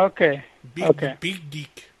 Okay. Big, okay. Big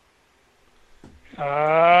dick.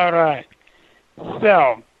 All right.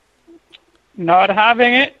 So, not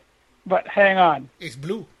having it, but hang on. It's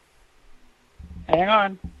blue. Hang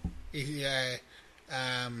on. It's,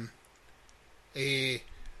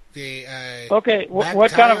 Okay, back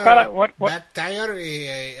what kind of tire- color? What? Back tire,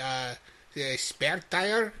 spare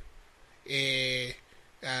tire,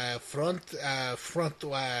 front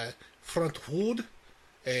hood,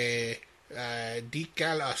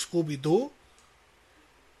 decal Scooby Doo.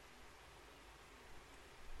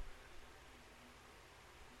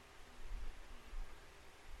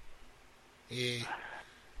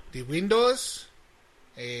 The windows,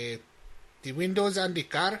 the windows on the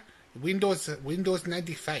car, Windows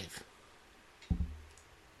 95.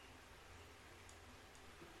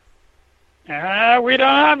 We don't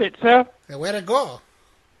have it, sir. Where to go?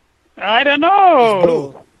 I don't know. It's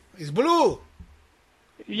blue. It's blue.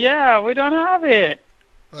 Yeah, we don't have it.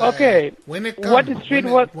 Okay. When it come? What street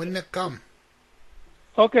was? When it come?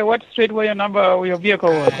 Okay, what street was your vehicle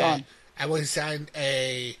was on? I was on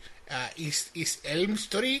East Elm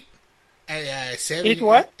Street. East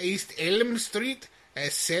what? East Elm Street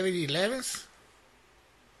at 7-Elevens.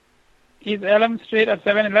 East Elm Street at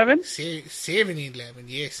 7-Eleven? 7-Eleven,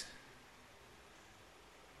 yes.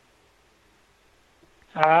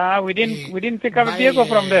 We didn't pick up a vehicle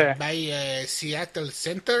from there. By Seattle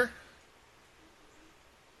Center.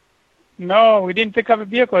 No, we didn't pick up a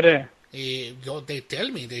vehicle there. They tell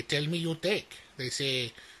me you take. They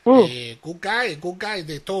say, Who? good guy.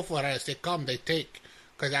 They told for us. They come, they take.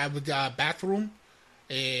 Cause I have a bathroom.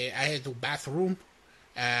 I had a bathroom.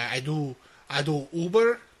 I do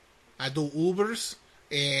Uber. I do Ubers.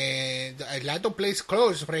 and a lot of places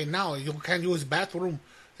closed right now. You can't use bathroom.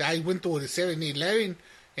 I went to the 7-Eleven,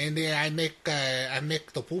 and then I make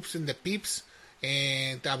the poops and the peeps.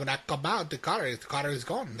 And when I come out, the car is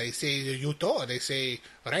gone. They say, you tow. They say,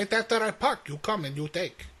 right after I park, you come and you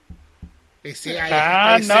take. They say,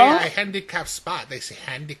 I handicap spot. They say,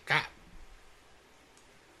 handicap.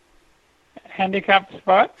 Handicap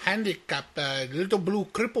spot? Handicap, little blue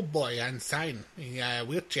cripple boy on sign in a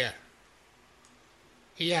wheelchair.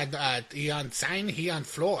 He on sign, he on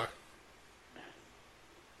floor.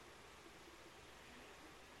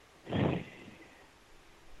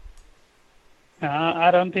 I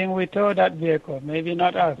don't think we tow that vehicle. Maybe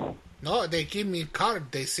not us. No, they give me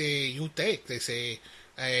card. They say you take. They say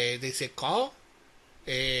call.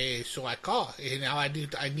 So I call. And now I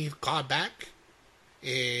need car back.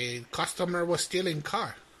 Customer was still in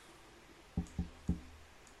car.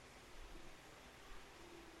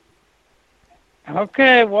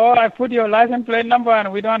 Okay, well, I put your license plate number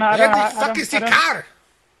and we don't have... Where the fuck is the car?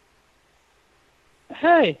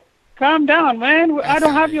 Hey, calm down, man. I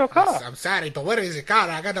don't have your car. I'm sorry, but where is the car?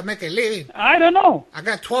 I got to make a living. I don't know. I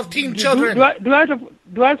got 12 teen children.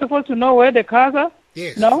 Do I supposed to know where the cars are?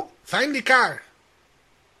 Yes. No? Find the car.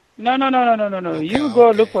 No. Okay, you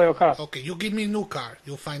go look for your car. Okay, you give me a new car.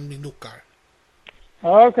 You find me new car.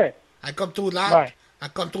 Okay. I come to lot. Bye. I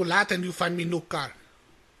come to lot and you find me new car.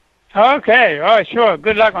 Okay. Oh, sure.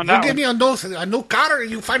 Good luck on that. You give me a new car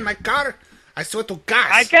and you find my car. I swear to God.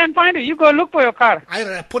 I can't find it. You go look for your car.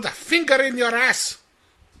 I put a finger in your ass.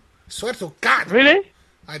 Swear to God. Really?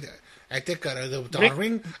 I take the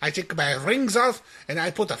ring. I take my rings off and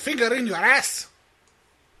I put a finger in your ass.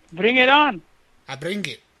 Bring it on. I bring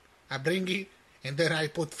it, and then I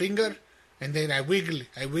put finger, and then I wiggle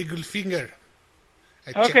finger.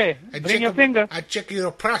 Bring your finger. I check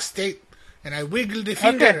your prostate, and I wiggle the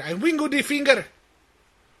finger. Okay. I wiggle the finger.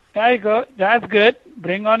 There you go. That's good.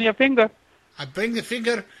 Bring on your finger. I bring the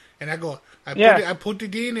finger, and I go. I put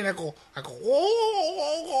it in, and I go.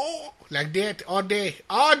 Oh, like that all day.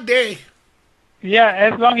 Yeah,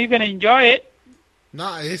 as long as you can enjoy it.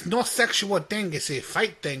 No, it's no sexual thing. It's a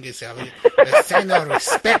fight thing. It's a sign of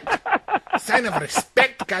respect. Sign of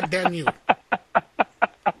respect, goddamn you.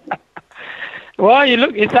 Well,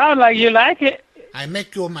 it sounds like you like it. I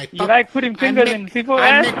make you my puppet. You like putting fingers in people's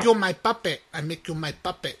ass? I make you my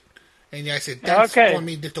puppet. And I said, dance for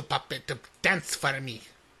me, little puppet. Dance for me.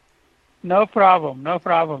 No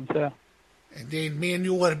problem, sir. And then me and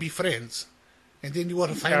you will be friends. And then you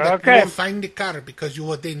will find Okay. find the car because you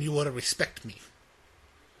will respect me.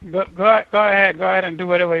 Go ahead and do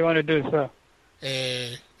whatever you want to do, sir.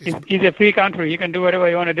 It's a free country. You can do whatever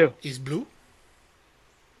you want to do. Is blue?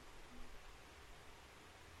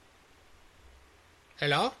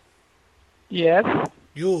 Hello? Yes.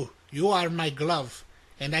 You are my glove,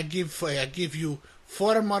 and I give you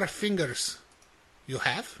 4 more fingers. You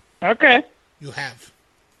have? Okay. You have.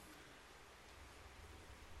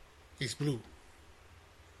 It's blue.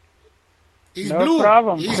 It's No blue.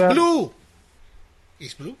 problem, It's sir. blue.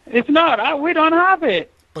 It's blue. It's not. We don't have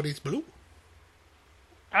it. But it's blue.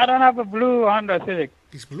 I don't have a blue Honda Civic.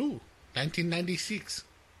 It's blue. 1996.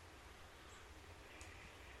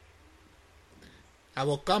 I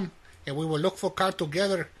will come and we will look for car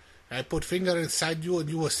together. I put finger inside you and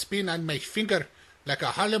you will spin on my finger like a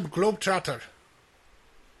Harlem Globetrotter.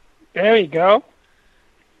 There we go.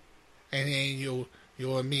 And then you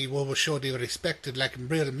and me will show the respect like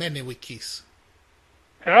real men and we kiss.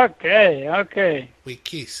 Okay. We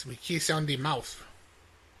kiss on the mouth.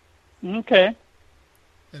 Okay.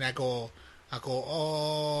 And I go,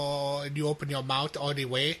 oh, and you open your mouth all the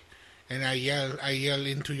way, and I yell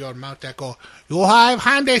into your mouth, I go, you have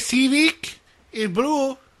Honda Civic in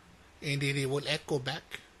blue, and then it will echo back,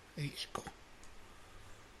 echo.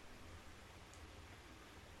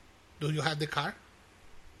 Do you have the car?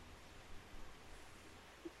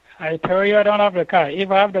 I told you I don't have the car.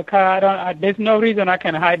 If I have the car, there's no reason I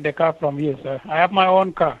can hide the car from you, sir. I have my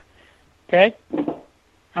own car. Okay?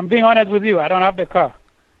 I'm being honest with you. I don't have the car.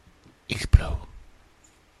 It's blue.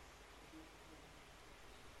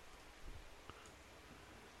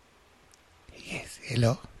 Yes,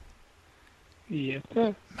 hello? Yes,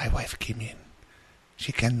 sir. My wife came in.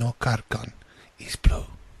 She can no car gun. It's blue.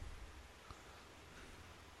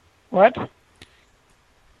 What?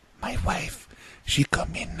 My wife, she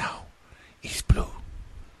come in now. It's blue.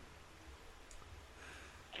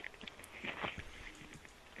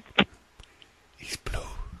 It's blue.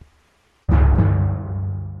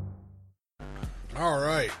 All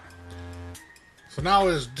right. So now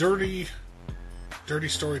is dirty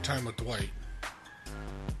story time with Dwight.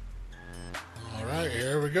 All right,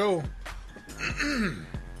 here we go.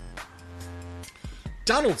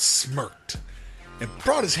 Donald smirked and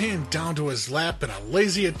brought his hand down to his lap in a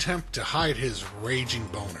lazy attempt to hide his raging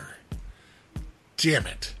boner. Damn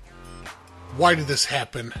it. Why did this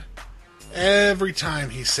happen every time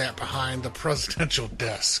he sat behind the presidential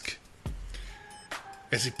desk?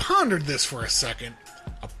 As he pondered this for a second,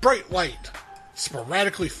 a bright light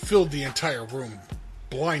sporadically filled the entire room,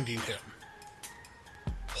 blinding him.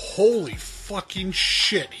 Holy fucking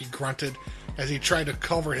shit, he grunted as he tried to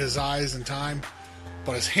cover his eyes in time,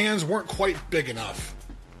 but his hands weren't quite big enough.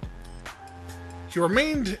 He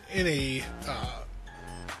remained in a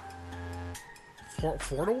in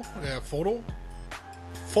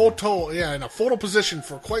a photo position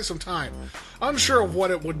for quite some time, unsure of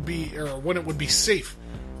what it would be or when it would be safe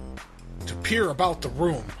to peer about the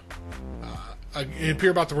room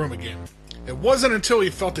again. It wasn't until he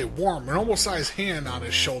felt a warm, normal-sized hand on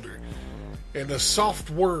his shoulder and the soft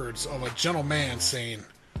words of a gentle man saying,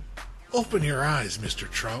 "Open your eyes, Mr.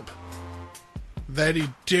 Trump," that he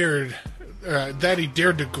dared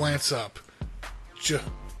to glance up.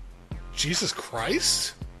 Jesus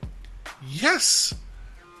Christ? Yes,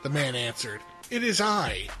 the man answered. It is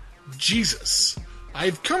I, Jesus. I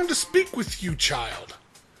have come to speak with you, child.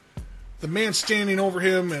 The man standing over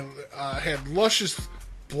him had luscious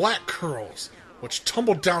black curls, which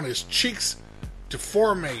tumbled down his cheeks to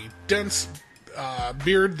form a dense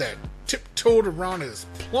beard that tiptoed around his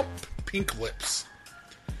plump pink lips.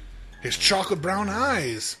 His chocolate brown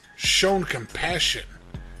eyes shone compassion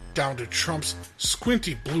down to Trump's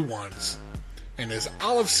squinty blue ones, and his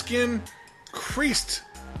olive skin creased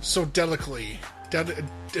so delicately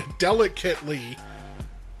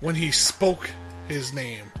when he spoke his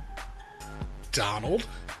name. Donald?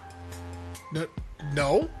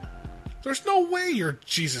 No? There's no way you're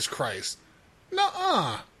Jesus Christ.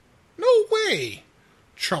 Nuh-uh. No way.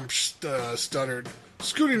 Trump stuttered,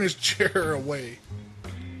 scooting his chair away.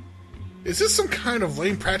 Is this some kind of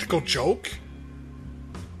lame practical joke?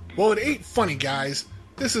 Well, it ain't funny, guys.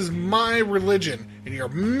 This is my religion, and you're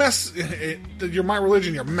my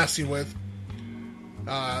religion you're messing with.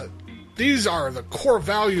 These are the core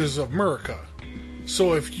values of America.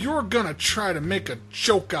 So if you're gonna try to make a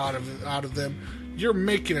joke out of them, you're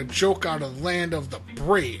making a joke out of the land of the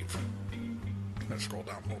brave. Let's scroll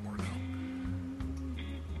down a little more now.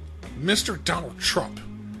 Mr. Donald Trump,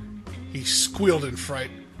 he squealed in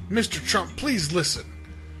fright. Mr. Trump, please listen.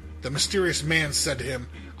 The mysterious man said to him,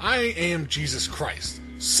 I am Jesus Christ,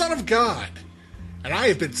 Son of God, and I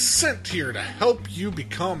have been sent here to help you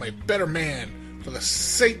become a better man for the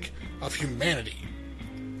sake of humanity.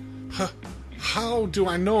 How do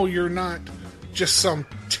I know you're not just some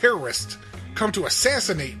terrorist come to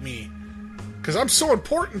assassinate me? Because I'm so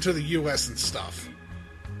important to the U.S. and stuff.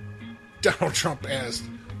 Donald Trump asked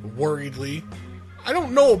worriedly. I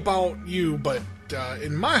don't know about you, but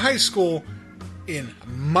in my high school,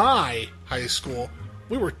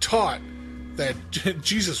 we were taught that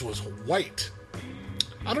Jesus was white.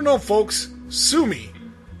 I don't know, folks. Sue me.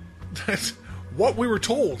 That's what we were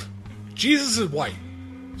told. Jesus is white.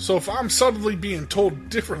 So if I'm suddenly being told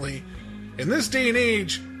differently, in this day and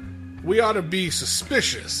age, we ought to be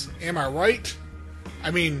suspicious. Am I right?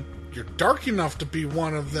 I mean, you're dark enough to be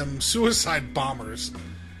one of them suicide bombers,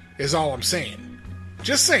 is all I'm saying.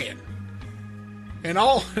 Just saying. And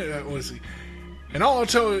I'll tell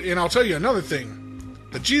you another thing.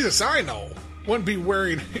 The Jesus I know wouldn't be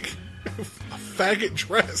wearing a faggot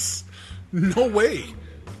dress. No way.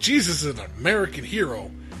 Jesus is an American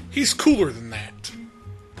hero. He's cooler than that.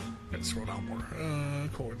 Let's scroll down more.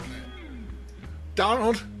 Cooler than that.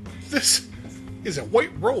 Donald, this is a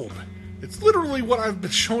white robe. It's literally what I've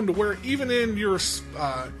been shown to wear even in your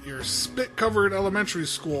spit-covered elementary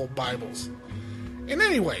school Bibles. And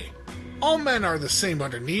anyway, all men are the same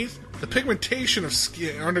underneath the pigmentation of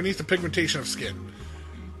skin.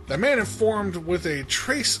 The man informed with a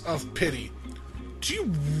trace of pity. Do you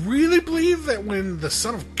really believe that when the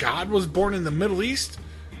Son of God was born in the Middle East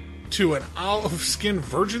to an olive-skinned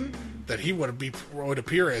virgin, that he would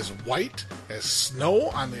appear as white as snow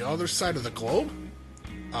on the other side of the globe?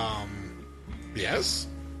 Yes,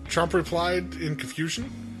 Trump replied in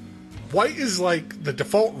confusion. White is like the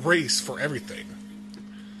default race for everything.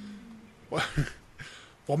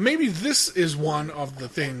 Well, maybe this is one of the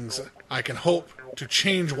things I can hope to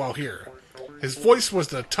change while here. His voice was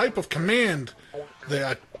the type of command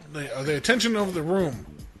the attention of the room,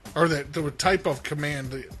 or the type of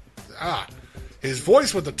command. His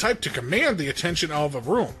voice was the type to command the attention of a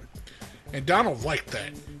room, and Donald liked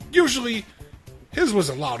that. Usually, his was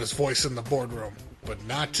the loudest voice in the boardroom, but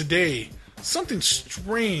not today. Something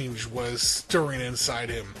strange was stirring inside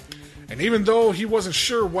him, And even though he wasn't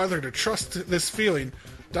sure whether to trust this feeling,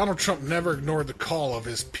 Donald Trump never ignored the call of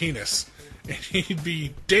his penis. And he'd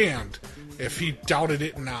be damned if he doubted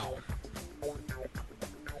it now.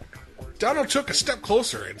 Donald took a step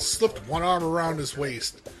closer and slipped one arm around his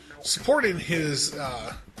waist, supporting his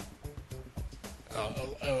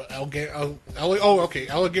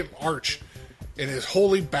elegant arch in his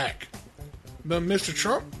holy back. Mr.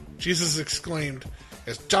 Trump, Jesus exclaimed,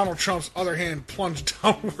 as Donald Trump's other hand plunged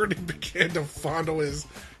downward and began to fondle his...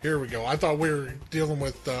 Here we go. I thought we were dealing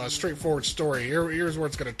with a straightforward story. Here's where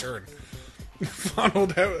it's going to turn.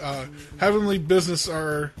 Fondled heavenly business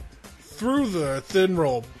are through the thin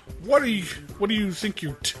robe. What do you think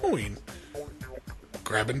you're doing?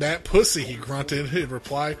 Grabbing that pussy, he grunted in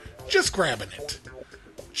reply. Just grabbing it.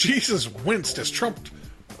 Jesus winced as Trump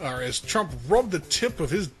rubbed the tip of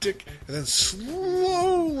his dick and then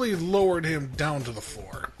slowly lowered him down to the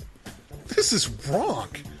floor. This is wrong.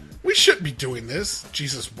 We shouldn't be doing this,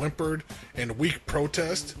 Jesus whimpered in weak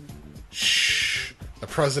protest. Shh, the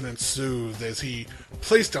president soothed as he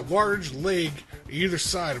placed a large leg either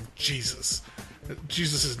side of Jesus'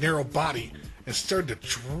 narrow body and started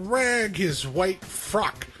to drag his white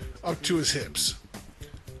frock up to his hips.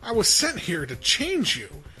 I was sent here to change you,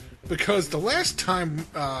 because the last time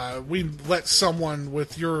we let someone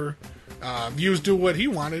with your views do what he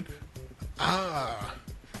wanted,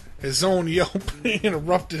 his own yelp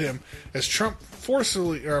interrupted him as Trump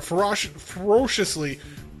ferociously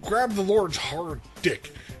grabbed the Lord's hard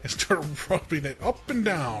dick and started rubbing it up and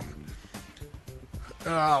down.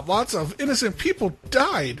 Lots of innocent people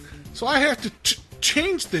died, so I have to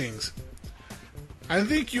change things. I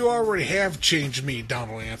think you already have changed me,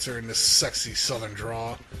 Donald answered in this sexy southern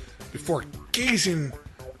drawl, before grazing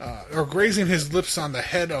his lips on the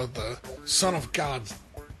head of the Son of God's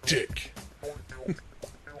dick.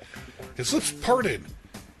 His lips parted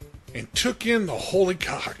and took in the holy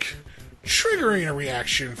cock, triggering a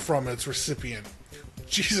reaction from its recipient.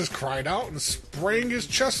 Jesus cried out and sprang his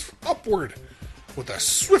chest upward. With a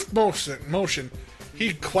swift motion,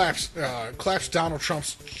 he clasped Donald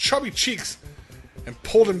Trump's chubby cheeks and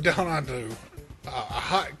pulled him down onto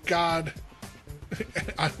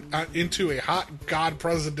into a hot God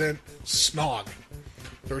president snog.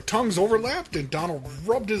 Their tongues overlapped and Donald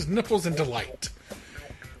rubbed his nipples in delight.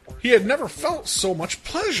 He had never felt so much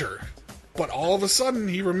pleasure, but all of a sudden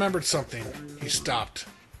he remembered something. He stopped.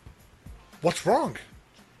 What's wrong?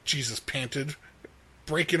 Jesus panted,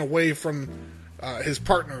 breaking away from his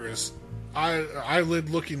partner's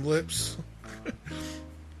eyelid-looking lips.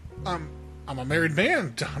 I'm a married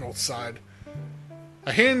man, Donald sighed.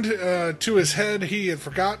 A hand to his head, he had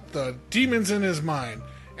forgot the demons in his mind.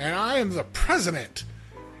 And I am the president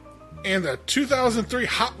and the 2003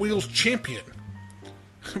 Hot Wheels champion.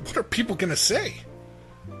 What are people going to say?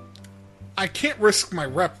 I can't risk my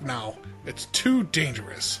rep now. It's too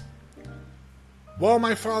dangerous. Well,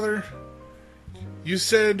 my father, you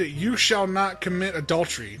said you shall not commit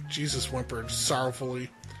adultery, Jesus whimpered sorrowfully.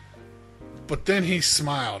 But then he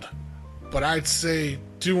smiled. But I'd say,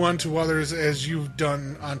 do unto others as you've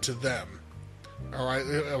done unto them. All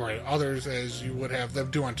right, others as you would have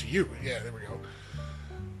them do unto you. Yeah, there we go.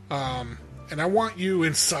 And I want you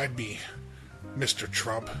inside me, Mr.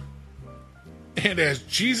 Trump. And as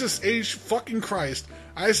Jesus H. fucking Christ,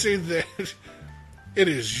 I say that it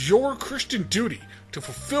is your Christian duty to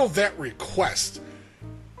fulfill that request.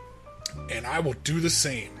 And I will do the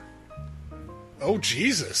same. Oh,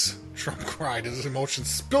 Jesus, Trump cried, his emotions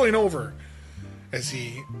spilling over as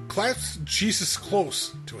he clasped Jesus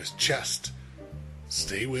close to his chest.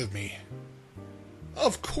 Stay with me.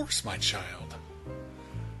 Of course, my child.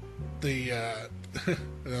 There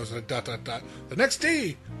was a ... The next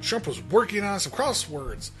day, Trump was working on some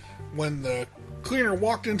crosswords when the cleaner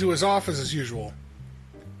walked into his office as usual.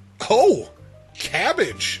 Oh,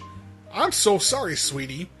 cabbage! I'm so sorry,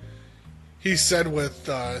 sweetie, he said with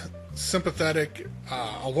sympathetic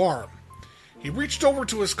alarm. He reached over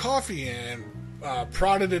to his coffee and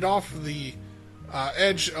prodded it off the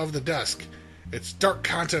edge of the desk, its dark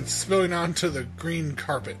contents spilling onto the green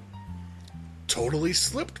carpet. Totally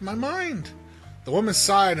slipped my mind. The woman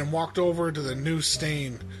sighed and walked over to the new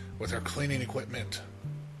stain with her cleaning equipment.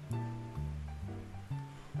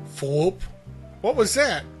 Foop, what was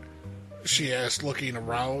that? She asked, looking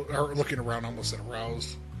around, almost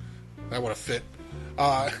aroused. That would have fit.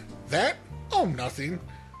 That? Oh, nothing.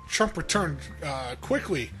 Trump returned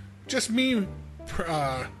quickly. Just me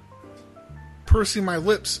pursing my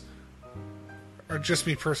lips. Or just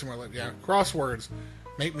me pursing my lips. Yeah, crosswords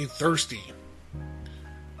make me thirsty.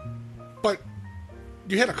 But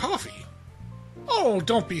you had a coffee. Oh,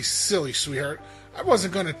 don't be silly, sweetheart. I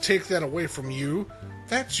wasn't going to take that away from you.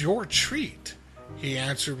 That's your treat, he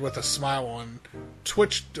answered with a smile and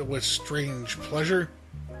twitched with strange pleasure.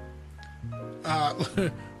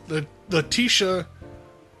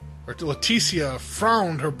 Leticia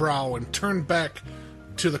frowned her brow and turned back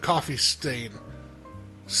to the coffee stain,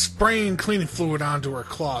 spraying cleaning fluid onto her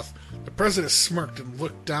cloth. The president smirked and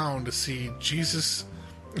looked down to see Jesus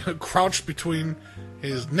crouched between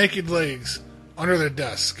his naked legs under the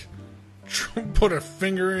desk. Trump put a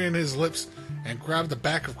finger in his lips and grabbed the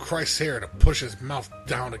back of Christ's hair to push his mouth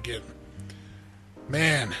down again.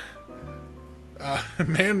 Man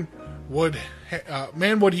would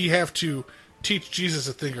he have to teach Jesus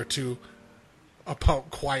a thing or two about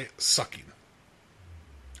quiet sucking.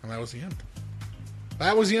 And that was the end.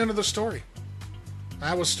 That was the end of the story.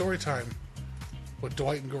 That was story time with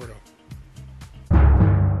Dwight and Gordo.